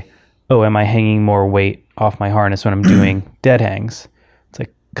by, oh, am I hanging more weight off my harness when I'm doing dead hangs? It's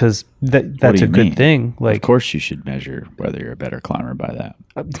like, because that's a good thing. Like, of course you should measure whether you're a better climber by that.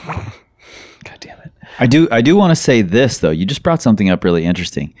 God damn it. I do want to say this, though. You just brought something up really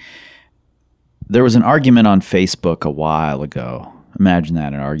interesting. There was an argument on Facebook a while ago. Imagine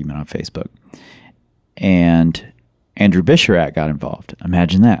that, an argument on Facebook. And Andrew Bisharat got involved.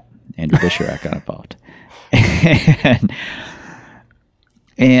 Imagine that. Andrew Bisharat got involved.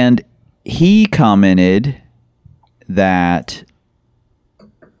 And he commented that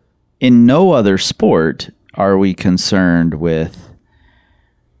in no other sport are we concerned with,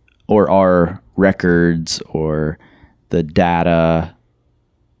 or are records or the data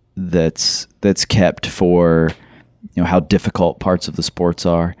that's kept for, you know, how difficult parts of the sports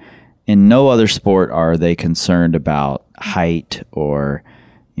are. In no other sport are they concerned about height or,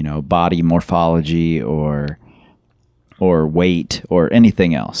 you know, body morphology or weight or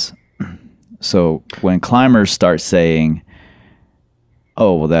anything else. So when climbers start saying,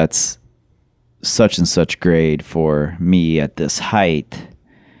 oh, well, that's such and such grade for me at this height,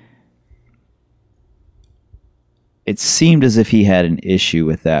 it seemed as if he had an issue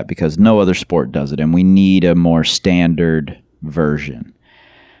with that because no other sport does it, and we need a more standard version.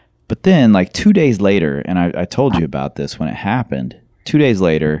 But then, like 2 days later, and I told you about this when it happened, 2 days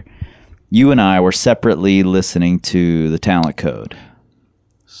later, you and I were separately listening to the Talent Code.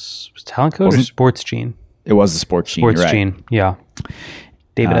 Talent Code or Sports Gene? It was the Sports Gene, Sports right? Gene, yeah.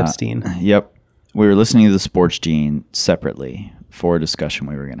 David Epstein. Yep. We were listening to the Sports Gene separately. for a discussion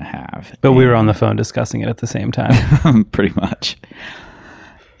we were going to have. But we were on the phone discussing it at the same time. Pretty much.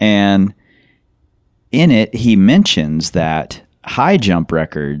 And in it, he mentions that high jump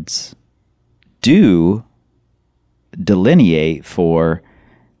records do delineate for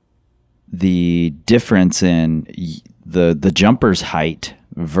the difference in the jumper's height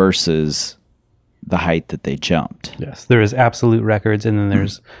versus the height that they jumped. Yes, there is absolute records, and then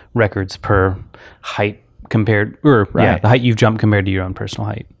there's records per height compared, or yeah, Right. the height you've jumped compared to your own personal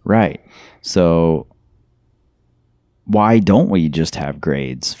height. Right. So why don't we just have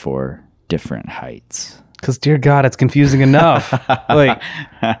grades for different heights? Because, dear God, it's confusing enough. Like,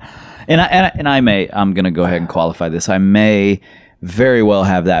 I'm going to go ahead and qualify this. I may very well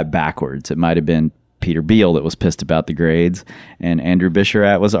have that backwards. It might have been Peter Beal that was pissed about the grades, and Andrew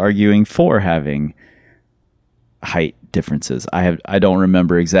Bisharat was arguing for having height differences. I don't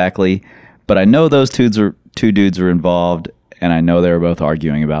remember exactly, but I know those two dudes were involved, and I know they were both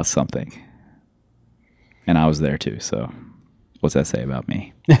arguing about something. And I was there too, so what's that say about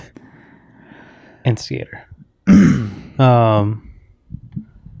me? instigator. Man,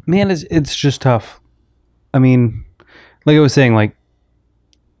 it's just tough. I mean, like I was saying, like,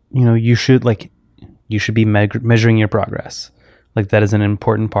 you know, you should be measuring your progress. Like, that is an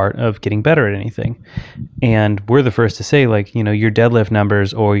important part of getting better at anything. And we're the first to say, like, you know, your deadlift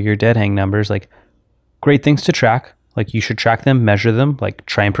numbers or your dead hang numbers, like, great things to track. Like, you should track them, measure them, like,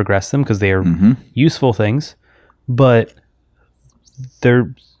 try and progress them because they are useful things. But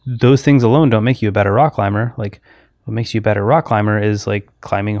those things alone don't make you a better rock climber. Like, what makes you a better rock climber is, like,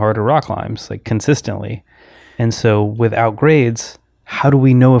 climbing harder rock climbs, like, consistently. And so without grades, how do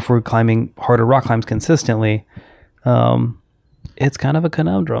we know if we're climbing harder rock climbs consistently? It's kind of a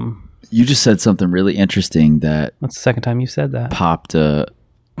conundrum. You just said something really interesting that That's the second time you said that. popped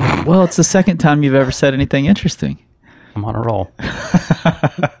well, it's the second time you've ever said anything interesting. I'm on a roll.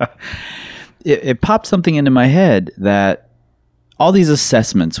 It popped something into my head that all these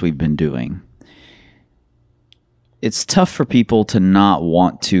assessments we've been doing, it's tough for people to not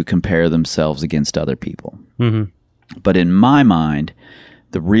want to compare themselves against other people. Mm-hmm. But in my mind,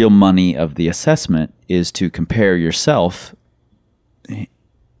 the real money of the assessment is to compare yourself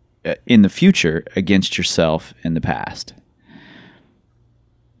in the future against yourself in the past.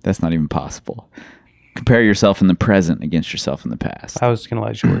 That's not even possible. Compare yourself in the present against yourself in the past. I was going to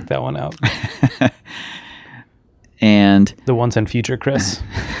let you work that one out. And The once and future Chris.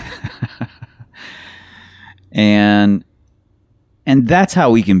 and that's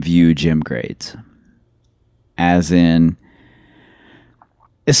how we can view gym grades. As in,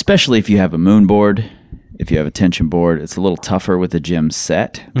 especially if you have a moon board, if you have a tension board, it's a little tougher with the gym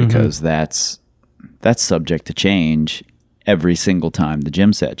set because that's subject to change every single time the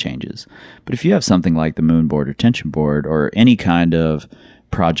gym set changes. But if you have something like the moon board or tension board or any kind of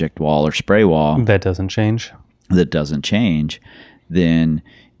project wall or spray wall That doesn't change. that doesn't change, then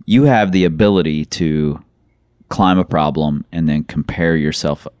you have the ability to climb a problem and then compare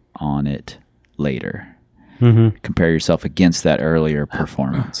yourself on it later. Mm-hmm. Compare yourself against that earlier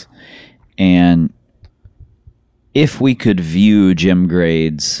performance. And if we could view gym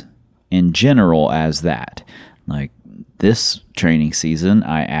grades in general as that, like this training season,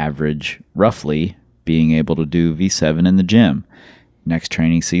 I average roughly being able to do V7 in the gym. Next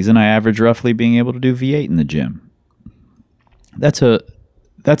training season, I average roughly being able to do V8 in the gym. That's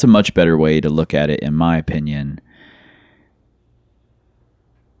a much better way to look at it, in my opinion,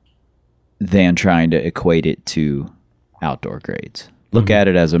 than trying to equate it to outdoor grades. Look at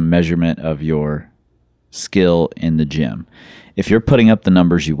it as a measurement of your skill in the gym. If you're putting up the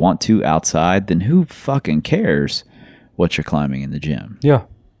numbers you want to outside, then who fucking cares what you're climbing in the gym? Yeah.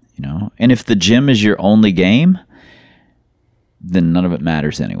 You know? And if the gym is your only game, then none of it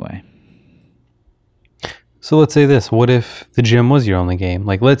matters anyway. So let's say this. What if the gym was your only game?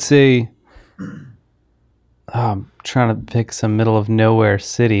 Like, let's say, I'm trying to pick some middle of nowhere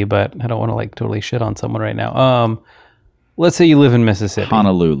city, but I don't want to like totally shit on someone right now. Let's say you live in Mississippi.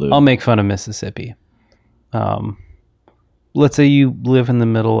 Honolulu. I'll make fun of Mississippi. Let's say you live in the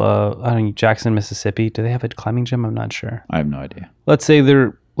middle of, I don't know, Jackson, Mississippi. Do they have a climbing gym? I'm not sure. I have no idea. Let's say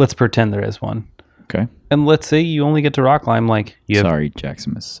let's pretend there is one. Okay. And let's say you only get to rock climb like Sorry,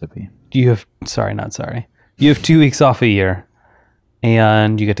 Jackson, Mississippi. You have 2 weeks off a year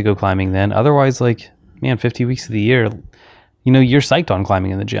and you get to go climbing then. Otherwise, like, man, 50 weeks of the year, you know, you're psyched on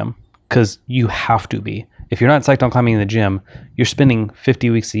climbing in the gym because you have to be. If you're not psyched on climbing in the gym, you're spending 50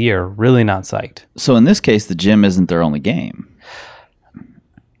 weeks a year really not psyched. So in this case, the gym isn't their only game.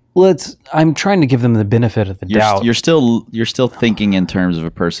 I'm trying to give them the benefit of the doubt. You're still thinking in terms of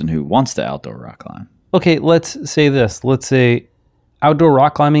a person who wants to outdoor rock climb. Okay, let's say this. Let's say outdoor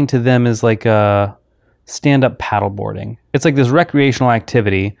rock climbing to them is like a stand-up paddleboarding. It's like this recreational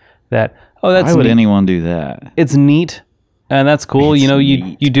activity that, that's Why would neat. anyone do that? It's neat, and that's cool. It's you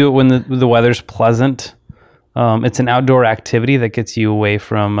neat. do it when the weather's pleasant. It's an outdoor activity that gets you away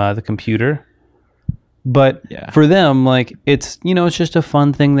from the computer. But Yeah. for them, like it's it's just a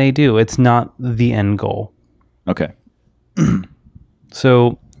fun thing they do. It's not the end goal. Okay.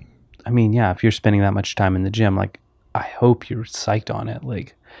 So, I mean, yeah, if you're spending that much time in the gym, like I hope you're psyched on it.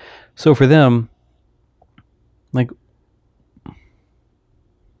 Like, so for them, like,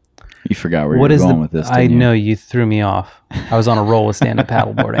 You forgot where what you were is going with this. I didn't you? know you threw me off. I was on a roll with stand-up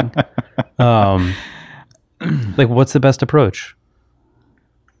paddleboarding. Like, what's the best approach?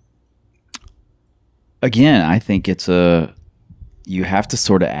 Again, I think you have to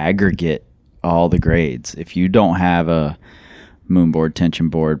sort of aggregate all the grades. If you don't have a moonboard, tension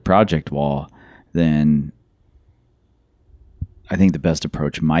board, project wall, then I think the best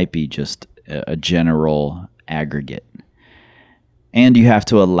approach might be just a general aggregate. And you have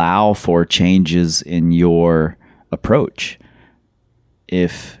to allow for changes in your approach.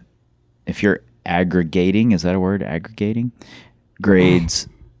 If you're aggregating, is that a word? Aggregating grades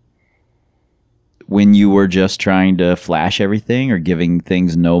when you were just trying to flash everything or giving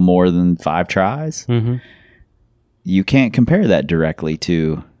things no more than 5 tries, you can't compare that directly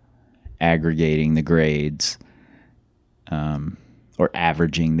to aggregating the grades or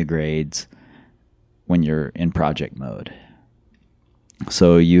averaging the grades when you're in project mode.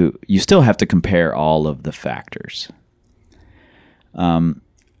 So you still have to compare all of the factors. I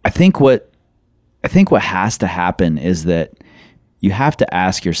think what has to happen is that you have to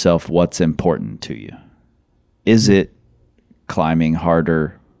ask yourself what's important to you. Is it climbing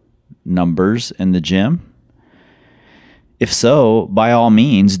harder numbers in the gym? If so, by all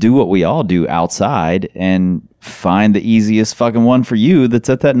means, do what we all do outside and find the easiest fucking one for you that's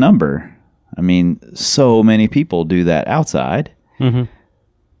at that number. I mean, so many people do that outside.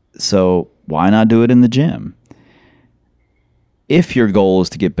 So why not do it in the gym? If your goal is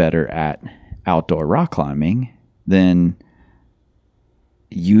to get better at outdoor rock climbing, then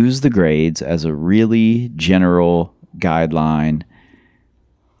use the grades as a really general guideline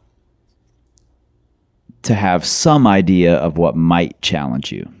to have some idea of what might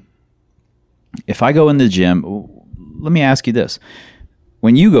challenge you. If I go in the gym, let me ask you this.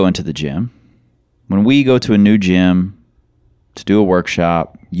 When you go into the gym, when we go to a new gym to do a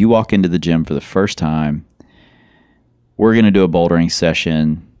workshop, you walk into the gym for the first time, we're going to do a bouldering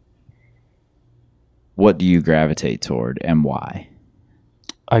session. What do you gravitate toward and why?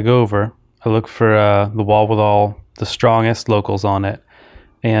 I go over. I look for the wall with all the strongest locals on it,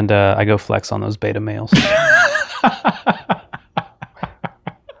 and I go flex on those beta males.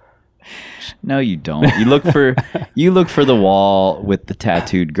 No, you don't. You look for the wall with the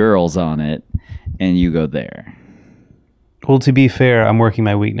tattooed girls on it, and you go there. Well, to be fair, I'm working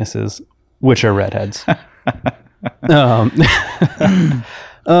my weaknesses, which are redheads.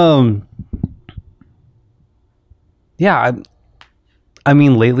 Yeah, I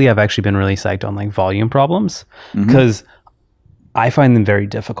mean, lately I've actually been really psyched on like volume problems because I find them very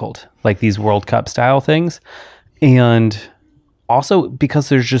difficult, like these World Cup style things. And also because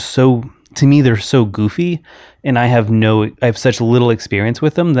there's just to me, they're so goofy and I have such little experience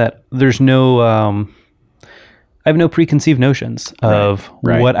with them that there's I have no preconceived notions of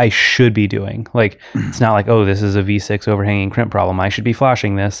what I should be doing. Like, it's not like, oh, this is a V6 overhanging crimp problem, I should be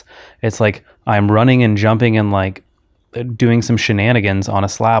flashing this. It's like I'm running and jumping and like doing some shenanigans on a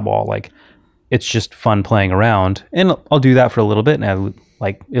slab wall. Like, it's just fun playing around, and I'll do that for a little bit, and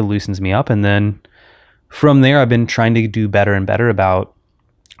it loosens me up. And then from there, I've been trying to do better and better about.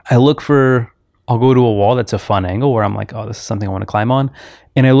 I'll go to a wall that's a fun angle where I'm like, oh, this is something I want to climb on,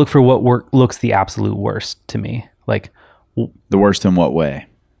 and I look for what looks the absolute worst to me. Like, the worst in what way?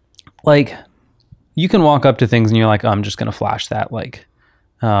 Like, you can walk up to things and you're like, oh, I'm just gonna flash that. Like,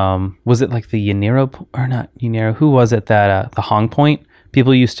 was it like the Yaniro or not Yaniro? Who was it that the Hong Point?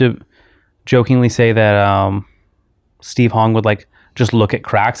 People used to jokingly say that Steve Hong would like just look at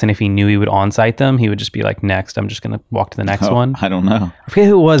cracks, and if he knew he would on-site them, he would just be like, next, I'm just gonna walk to the next one. I don't know. I forget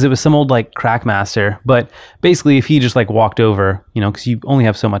who it was. It was some old like crack master, but basically if he just like walked over, because you only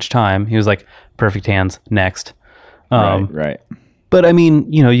have so much time, he was like, perfect hands, next. Right. But I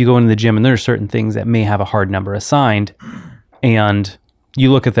mean, you go into the gym and there are certain things that may have a hard number assigned, and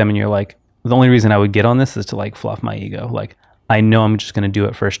you look at them and you're like, the only reason I would get on this is to like fluff my ego. Like, I know I'm just going to do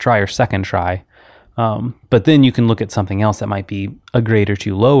it first try or second try. But then you can look at something else that might be a grade or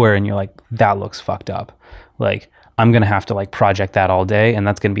two lower and you're like, that looks fucked up. Like, I'm going to have to like project that all day, and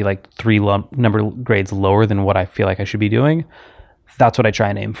that's going to be like 3 number grades lower than what I feel like I should be doing. that's what I try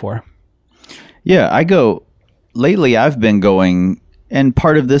and aim for. Yeah, lately I've been going, and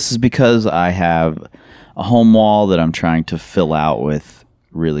part of this is because I have a home wall that I'm trying to fill out with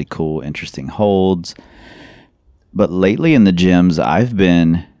really cool, interesting holds. But lately in the gyms, I've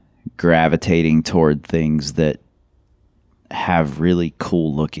been gravitating toward things that have really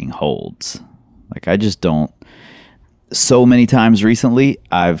cool looking holds. Like I just don't. So many times recently,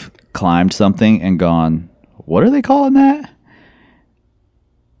 I've climbed something and gone, what are they calling that?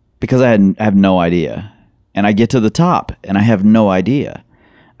 Because I have no idea. And I get to the top and I have no idea.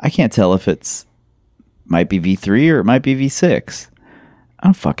 I can't tell if it's might be V3 or it might be V6. I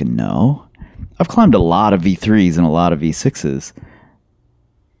don't fucking know. I've climbed a lot of V3s and a lot of V6s.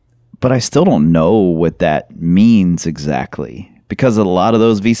 But I still don't know what that means exactly. Because a lot of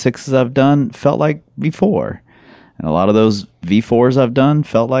those V6s I've done felt like V4. And a lot of those V4s I've done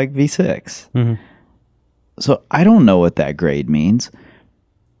felt like V6. Mm-hmm. So I don't know what that grade means.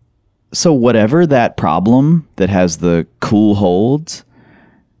 So whatever that problem that has the cool holds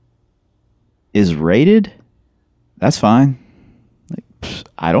is rated, that's fine. Like,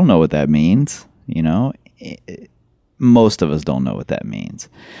 I don't know what that means. You know, most of us don't know what that means.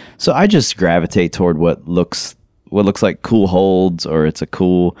 So I just gravitate toward what looks like cool holds, or it's a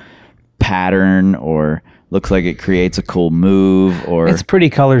cool pattern, or looks like it creates a cool move, or It's pretty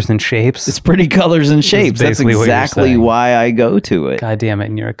colors and shapes. it's pretty colors and shapes. That's basically what you're exactly saying. why I go to it. God damn it,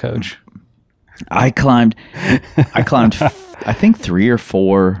 and you're a coach. I climbed I think 3 or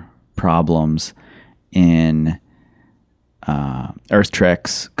 4 problems in Earth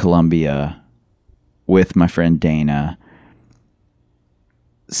Treks Columbia with my friend Dana,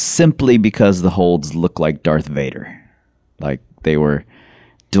 simply because the holds look like Darth Vader. Like they were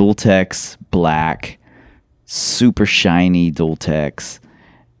dual techs, black, super shiny dual techs,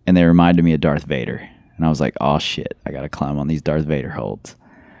 and they reminded me of Darth Vader. And I was like, oh shit, I gotta climb on these Darth Vader holds.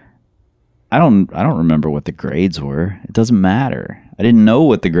 I don't remember what the grades were. It doesn't matter. I didn't know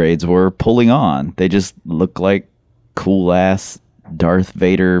what the grades were pulling on. They just look like cool ass Darth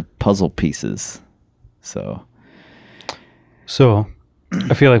Vader puzzle pieces. So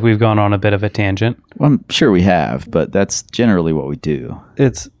I feel like we've gone on a bit of a tangent. well, I'm sure we have, but that's generally what we do.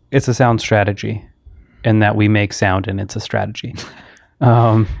 It's a sound strategy, and that we make sound, and it's a strategy.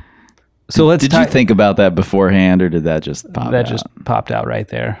 So let's. Did you think about that beforehand, or did that just pop that out? just popped out right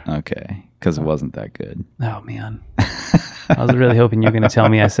there? Okay, because it wasn't that good. Oh man, I was really hoping you were going to tell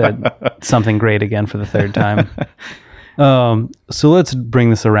me I said something great again for the third time. So let's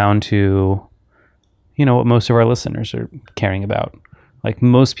bring this around to, what most of our listeners are caring about. Like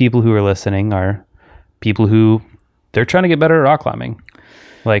most people who are listening are people who they're trying to get better at rock climbing.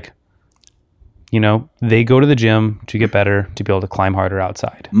 Like, they go to the gym to get better, to be able to climb harder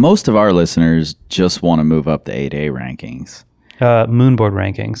outside. Most of our listeners just want to move up the 8A rankings. Moonboard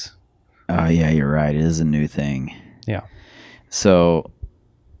rankings. Oh, yeah, you're right. It is a new thing. Yeah. So,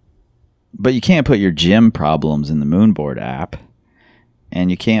 but you can't put your gym problems in the Moonboard app,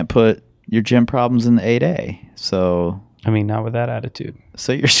 and you can't put your gym problems in the 8A. So, I mean, not with that attitude.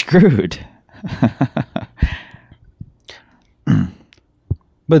 so you're screwed.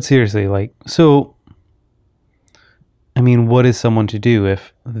 But seriously, what is someone to do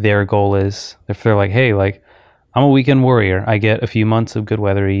if their goal is, if they're like, hey, I'm a weekend warrior. I get a few months of good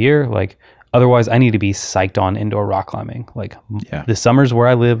weather a year. Otherwise I need to be psyched on indoor rock climbing. Yeah. The summers where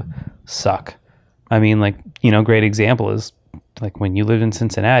I live suck. I mean, great example is when you lived in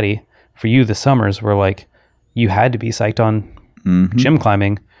Cincinnati, for you, the summers were you had to be psyched on gym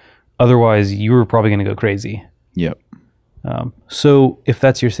climbing. Otherwise you were probably going to go crazy. Yep. So if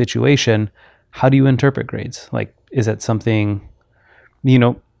that's your situation, how do you interpret grades? Is that something,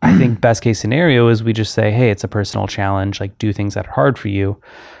 I think best case scenario is we just say, hey, it's a personal challenge, do things that are hard for you.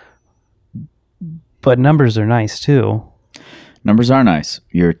 But numbers are nice too. Numbers are nice.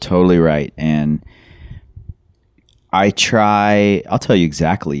 You're totally right. And I'll tell you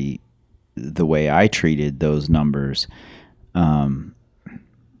exactly the way I treated those numbers.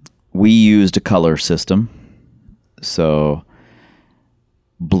 We used a color system. So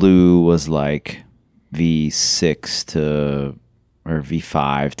blue was V6 or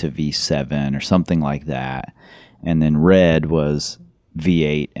V5 to V7 or something like that. And then red was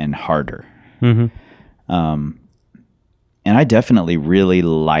V8 and harder. Mm-hmm. And I definitely really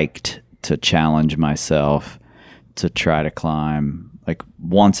liked to challenge myself to try to climb.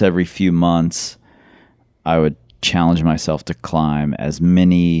 Once every few months, I would challenge myself to climb as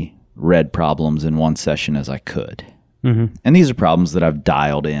many red problems in one session as I could. Mm-hmm. And these are problems that I've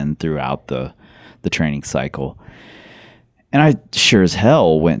dialed in throughout the training cycle. And I sure as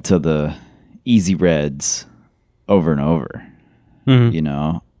hell went to the easy reds over and over. you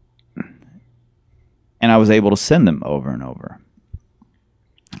know, and I was able to send them over and over.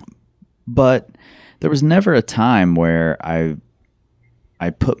 But there was never a time where I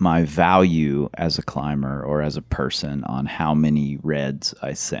put my value as a climber or as a person on how many reds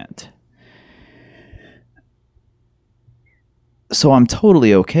I sent. So I'm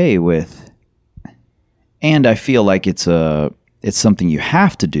totally okay with, and I feel like it's something you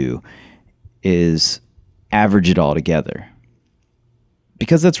have to do, is average it all together.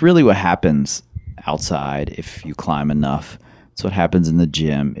 Because that's really what happens outside if you climb enough. It's what happens in the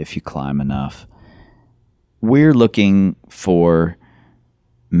gym if you climb enough. We're looking for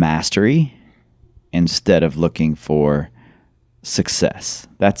mastery instead of looking for success.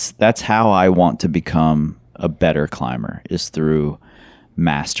 That's how I want to become a better climber, is through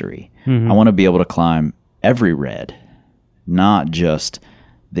mastery. I want to be able to climb every red, not just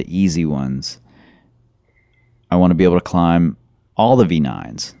the easy ones. I want to be able to climb all the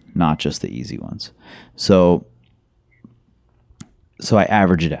V9s, not just the easy ones. So I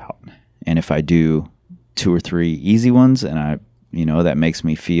average it out. And if I do 2 or 3 easy ones and that makes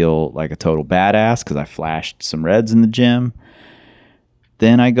me feel like a total badass because I flashed some reds in the gym,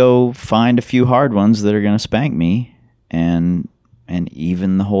 then I go find a few hard ones that are going to spank me and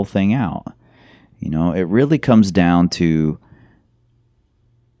even the whole thing out. It really comes down to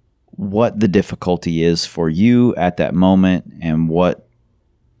what the difficulty is for you at that moment and what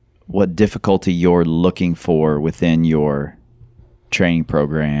difficulty you're looking for within your training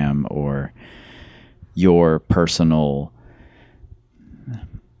program or your personal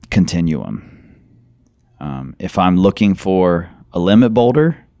continuum. If I'm looking for a limit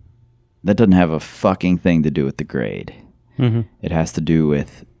boulder, that doesn't have a fucking thing to do with the grade. It has to do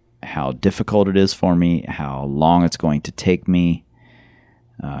with how difficult it is for me, how long it's going to take me,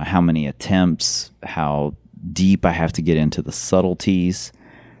 how many attempts, how deep I have to get into the subtleties.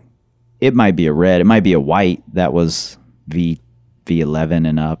 It might be a red, it might be a white that was V11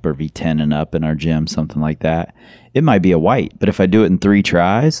 and up or V10 and up in our gym, something like that. It might be a white, but if I do it in 3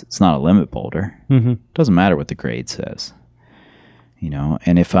 tries, it's not a limit boulder. Doesn't matter what the grade says.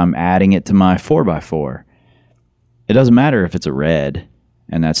 And if I'm adding it to my 4x4, it doesn't matter if it's a red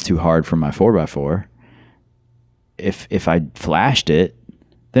and that's too hard for my 4x4. If I flashed it,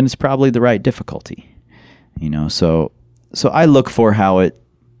 then it's probably the right difficulty. So I look for how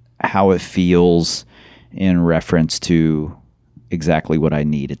it feels in reference to exactly what I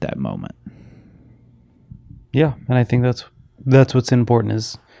need at that moment. Yeah, and I think that's what's important,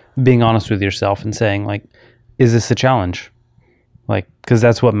 is being honest with yourself and saying, like, is this a challenge? Like, because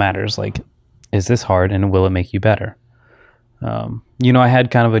that's what matters. Like, is this hard and will it make you better? I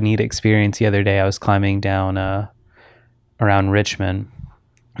had kind of a neat experience the other day. I was climbing down around Richmond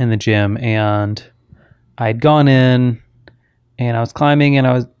in the gym, and I'd gone in and I was climbing and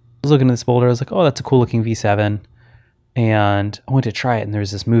I was looking at this boulder. I was like, oh, that's a cool looking V7. And I went to try it, and there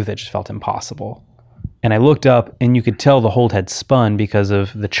was this move that just felt impossible. And I looked up, and you could tell the hold had spun because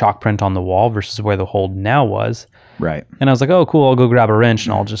of the chalk print on the wall versus where the hold now was. Right. And I was like, oh, cool, I'll go grab a wrench,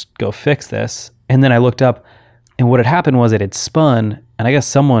 and I'll just go fix this. And then I looked up, and what had happened was it had spun, and I guess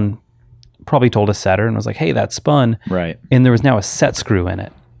someone probably told a setter and was like, hey, that spun. Right. And there was now a set screw in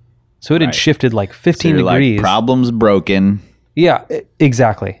it. So it had shifted like 15 degrees. Like, problems broken. Yeah,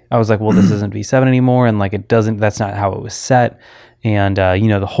 exactly. I was like, well, this isn't V7 anymore, and like that's not how it was set. And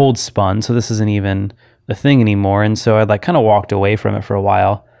the hold spun, so this isn't even a thing anymore. And so I'd like kind of walked away from it for a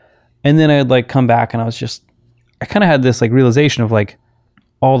while. And then I'd like come back, and I kind of had this like realization of like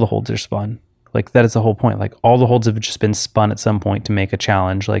all the holds are spun. Like, that is the whole point. Like, all the holds have just been spun at some point to make a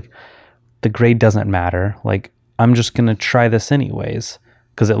challenge. Like, the grade doesn't matter. Like, I'm just going to try this anyways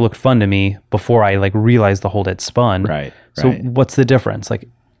because it looked fun to me before I like realized the hold had spun. Right. So what's the difference? Like,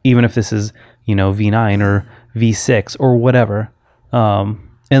 even if this is, V9 or V6 or whatever. And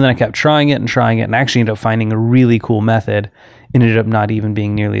then I kept trying it and I actually ended up finding a really cool method. It ended up not even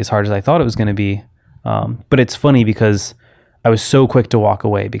being nearly as hard as I thought it was going to be. But it's funny because I was so quick to walk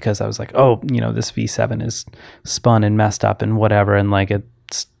away because I was like, oh, this V7 is spun and messed up and whatever. And like,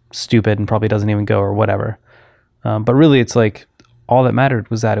 it's stupid and probably doesn't even go or whatever. But really it's like, all that mattered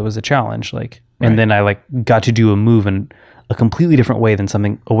was that it was a challenge. Like, and then I like got to do a move in a completely different way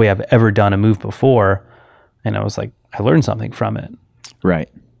than a way I've ever done a move before. And I was like, I learned something from it. Right.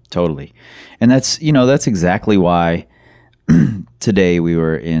 Totally. And that's exactly why today we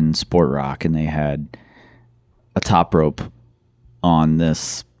were in Sport Rock and they had a top rope on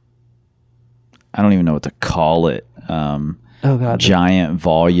this, I don't even know what to call it. Oh God. Giant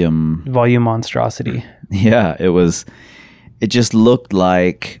volume monstrosity. Yeah. It just looked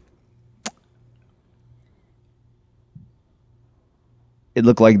like it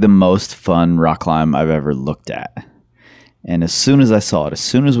looked like the most fun rock climb I've ever looked at. And as soon as I saw it, as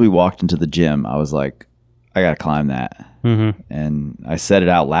soon as we walked into the gym, I was like, I got to climb that. Mm-hmm. And I said it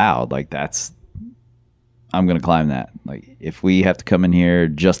out loud, like, I'm going to climb that. Like, if we have to come in here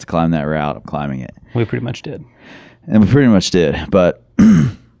just to climb that route, I'm climbing it. We pretty much did. And we pretty much did. But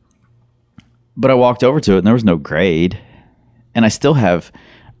I walked over to it and there was no grade. And I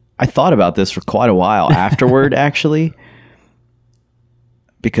thought about this for quite a while afterward, actually,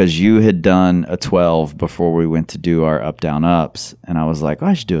 because you had done a 12 before we went to do our up, down, ups. And I was like,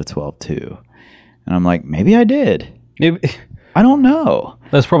 I should do a 12 too. And I'm like, maybe I did. I don't know.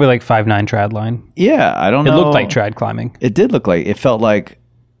 That's probably like 5'9" trad line. Yeah, I don't know. It looked like trad climbing. It did look like, it felt like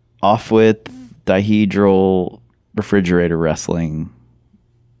off-width, dihedral, refrigerator wrestling,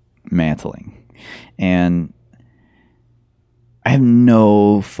 mantling. And I have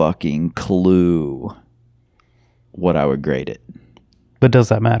no fucking clue what I would grade it. But does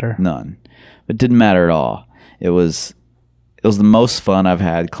that matter? None. It didn't matter at all. It was the most fun I've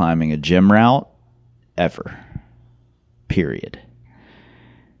had climbing a gym route ever. Period.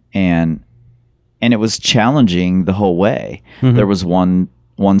 And it was challenging the whole way. Mm-hmm. There was one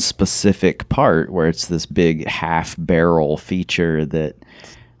specific part where it's this big half barrel feature that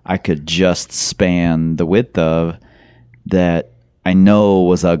I could just span the width of, that I know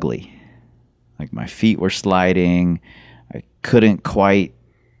was ugly. Like, my feet were sliding. I couldn't quite,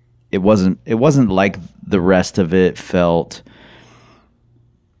 it wasn't like the rest of it felt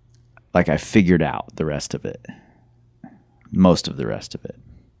like I figured out the rest of it. Most of the rest of it.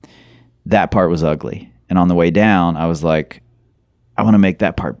 That part was ugly. And on the way down, I was like, I want to make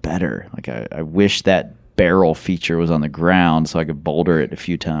that part better. Like, I wish that barrel feature was on the ground so I could boulder it a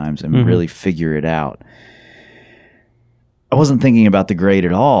few times and really figure it out. I wasn't thinking about the grade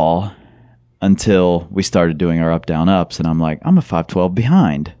at all until we started doing our up, down, ups. And I'm like, I'm a 512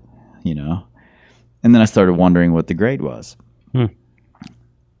 behind, you know? And then I started wondering what the grade was.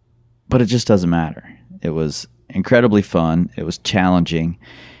 But it just doesn't matter. It was incredibly fun. It was challenging.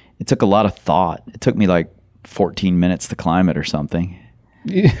 It took a lot of thought. It took me like 14 minutes to climb it or something.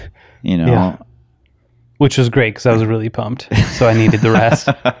 You know? Yeah. Which was great because I was really pumped. So I needed the rest.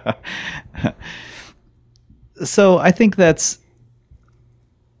 So I think that's,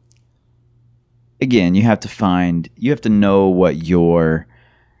 again, you have to know what you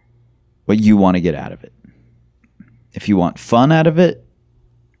want to get out of it. If you want fun out of it,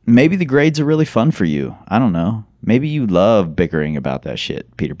 maybe the grades are really fun for you. I don't know. Maybe you love bickering about that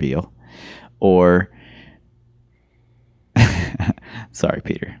shit, Peter Beal. Or, sorry,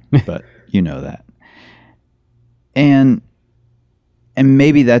 Peter, but you know that. And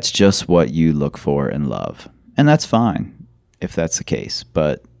maybe that's just what you look for and love. And that's fine if that's the case.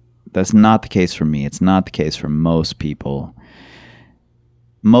 But that's not the case for me. It's not the case for most people.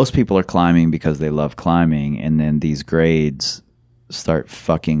 Most people are climbing because they love climbing, and then these grades start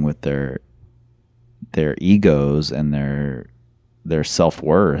fucking with their egos and their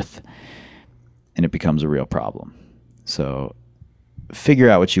self-worth, and it becomes a real problem. So figure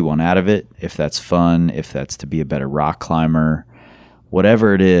out what you want out of it. If that's fun, if that's to be a better rock climber,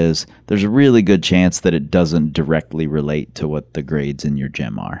 whatever it is, there's a really good chance that it doesn't directly relate to what the grades in your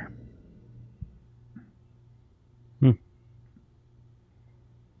gym are.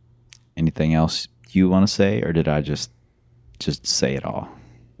 Anything else you want to say, or did I just say it all?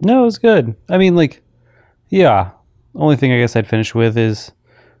 No, it was good. I mean, like, yeah. Only thing I guess I'd finish with is,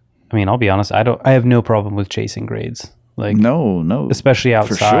 I mean, I'll be honest, I have no problem with chasing grades. Like, no, especially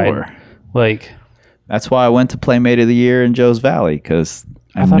outside. For sure. Like, that's why I went to Playmate of the Year in Joe's Valley, because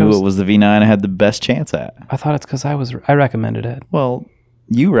I knew it was the V9 I had the best chance at. I thought it's because I recommended it. Well,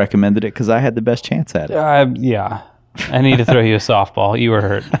 you recommended it because I had the best chance at it. Yeah. I need to throw you a softball. You were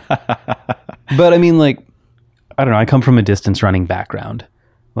hurt. But I mean, like, I don't know. I come from a distance running background.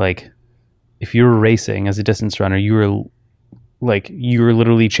 Like, if you were racing as a distance runner, you were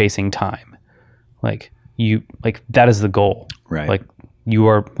literally chasing time. Like, that is the goal. Right. Like, you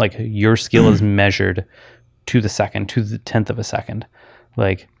are, like, your skill is measured to the second, to the 10th of a second.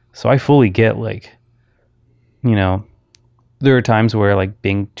 Like, so I fully get, like, you know, there are times where, like,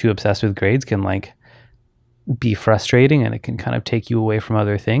 being too obsessed with grades can, like, be frustrating, and it can kind of take you away from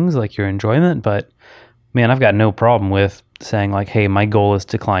other things like your enjoyment. But man, I've got no problem with saying, like, hey, my goal is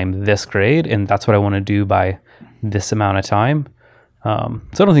to climb this grade, and that's what I want to do by this amount of time. So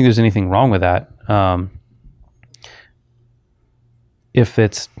I don't think there's anything wrong with that. If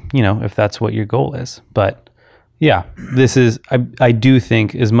it's, you know, if that's what your goal is. But yeah, this is, I do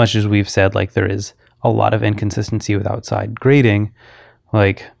think, as much as we've said, like, there is a lot of inconsistency with outside grading,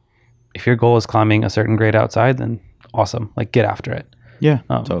 like, if your goal is climbing a certain grade outside, then awesome. Like, get after it. Yeah,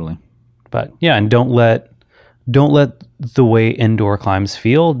 totally. But yeah, and don't let the way indoor climbs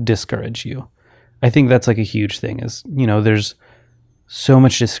feel discourage you. I think that's like a huge thing is, there's so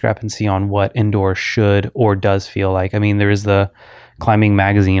much discrepancy on what indoor should or does feel like. I mean, there is the Climbing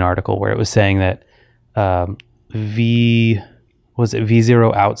Magazine article where it was saying that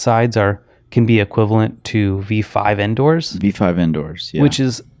V0 outsides can be equivalent to V5 indoors. V5 indoors, yeah. Which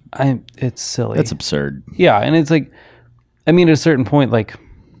is, it's silly. That's absurd. Yeah, and it's like, I mean, at a certain point, like,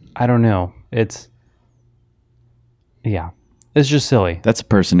 I don't know. It's just silly. That's a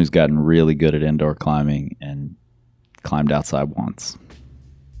person who's gotten really good at indoor climbing and climbed outside once.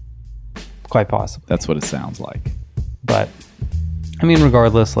 Quite possibly. That's what it sounds like. But, I mean,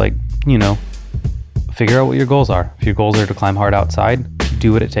 regardless, like, figure out what your goals are. If your goals are to climb hard outside,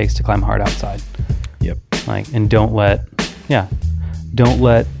 do what it takes to climb hard outside. Yep. Like, and don't let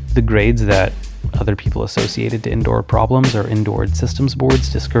the grades that other people associated to indoor problems or indoor systems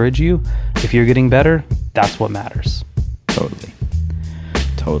boards discourage you. If you're getting better, that's what matters.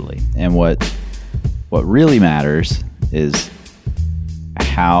 Totally. And what really matters is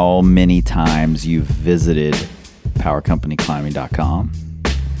how many times you've visited powercompanyclimbing.com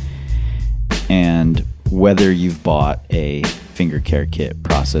and whether you've bought a finger care kit,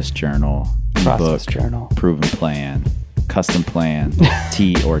 process journal, ebook, proven plan, custom plan,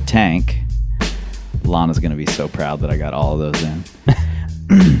 tee or tank. Lana's going to be so proud that I got all of those in.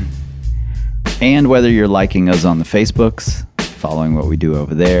 And whether you're liking us on the Facebooks, following what we do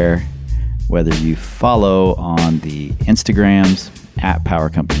over there, whether you follow on the Instagrams at Power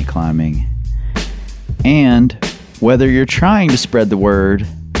Company Climbing, and whether you're trying to spread the word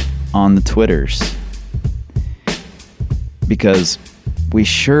on the Twitters. Because we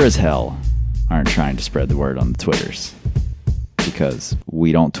sure as hell aren't trying to spread the word on the Twitters. Because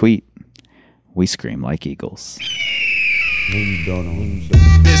we don't tweet. We scream like eagles.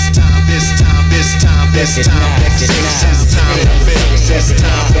 This time, exercise time to fix. This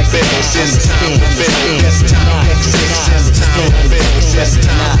time to fix. This time to fix. This time to fix. This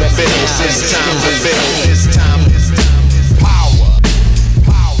time to fix. This time to fix. This time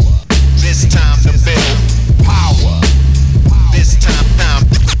power. This time to fix power. This time to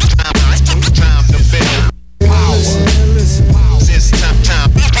fix power. This time to fix power.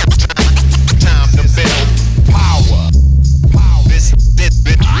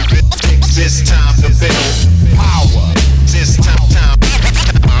 This time to build power. This time to build power.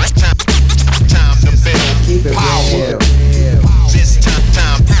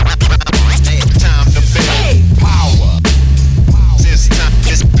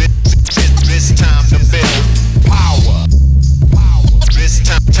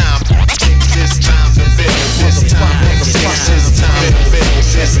 This time to build power. This time to build power. This time to build.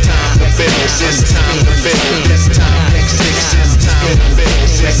 This time to build.